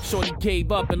live. Shorty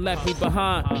gave up and left me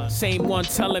behind. Same one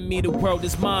telling me the world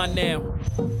is mine now.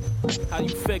 How you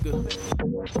figure?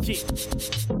 Yeah.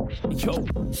 Yo,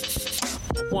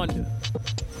 I wonder.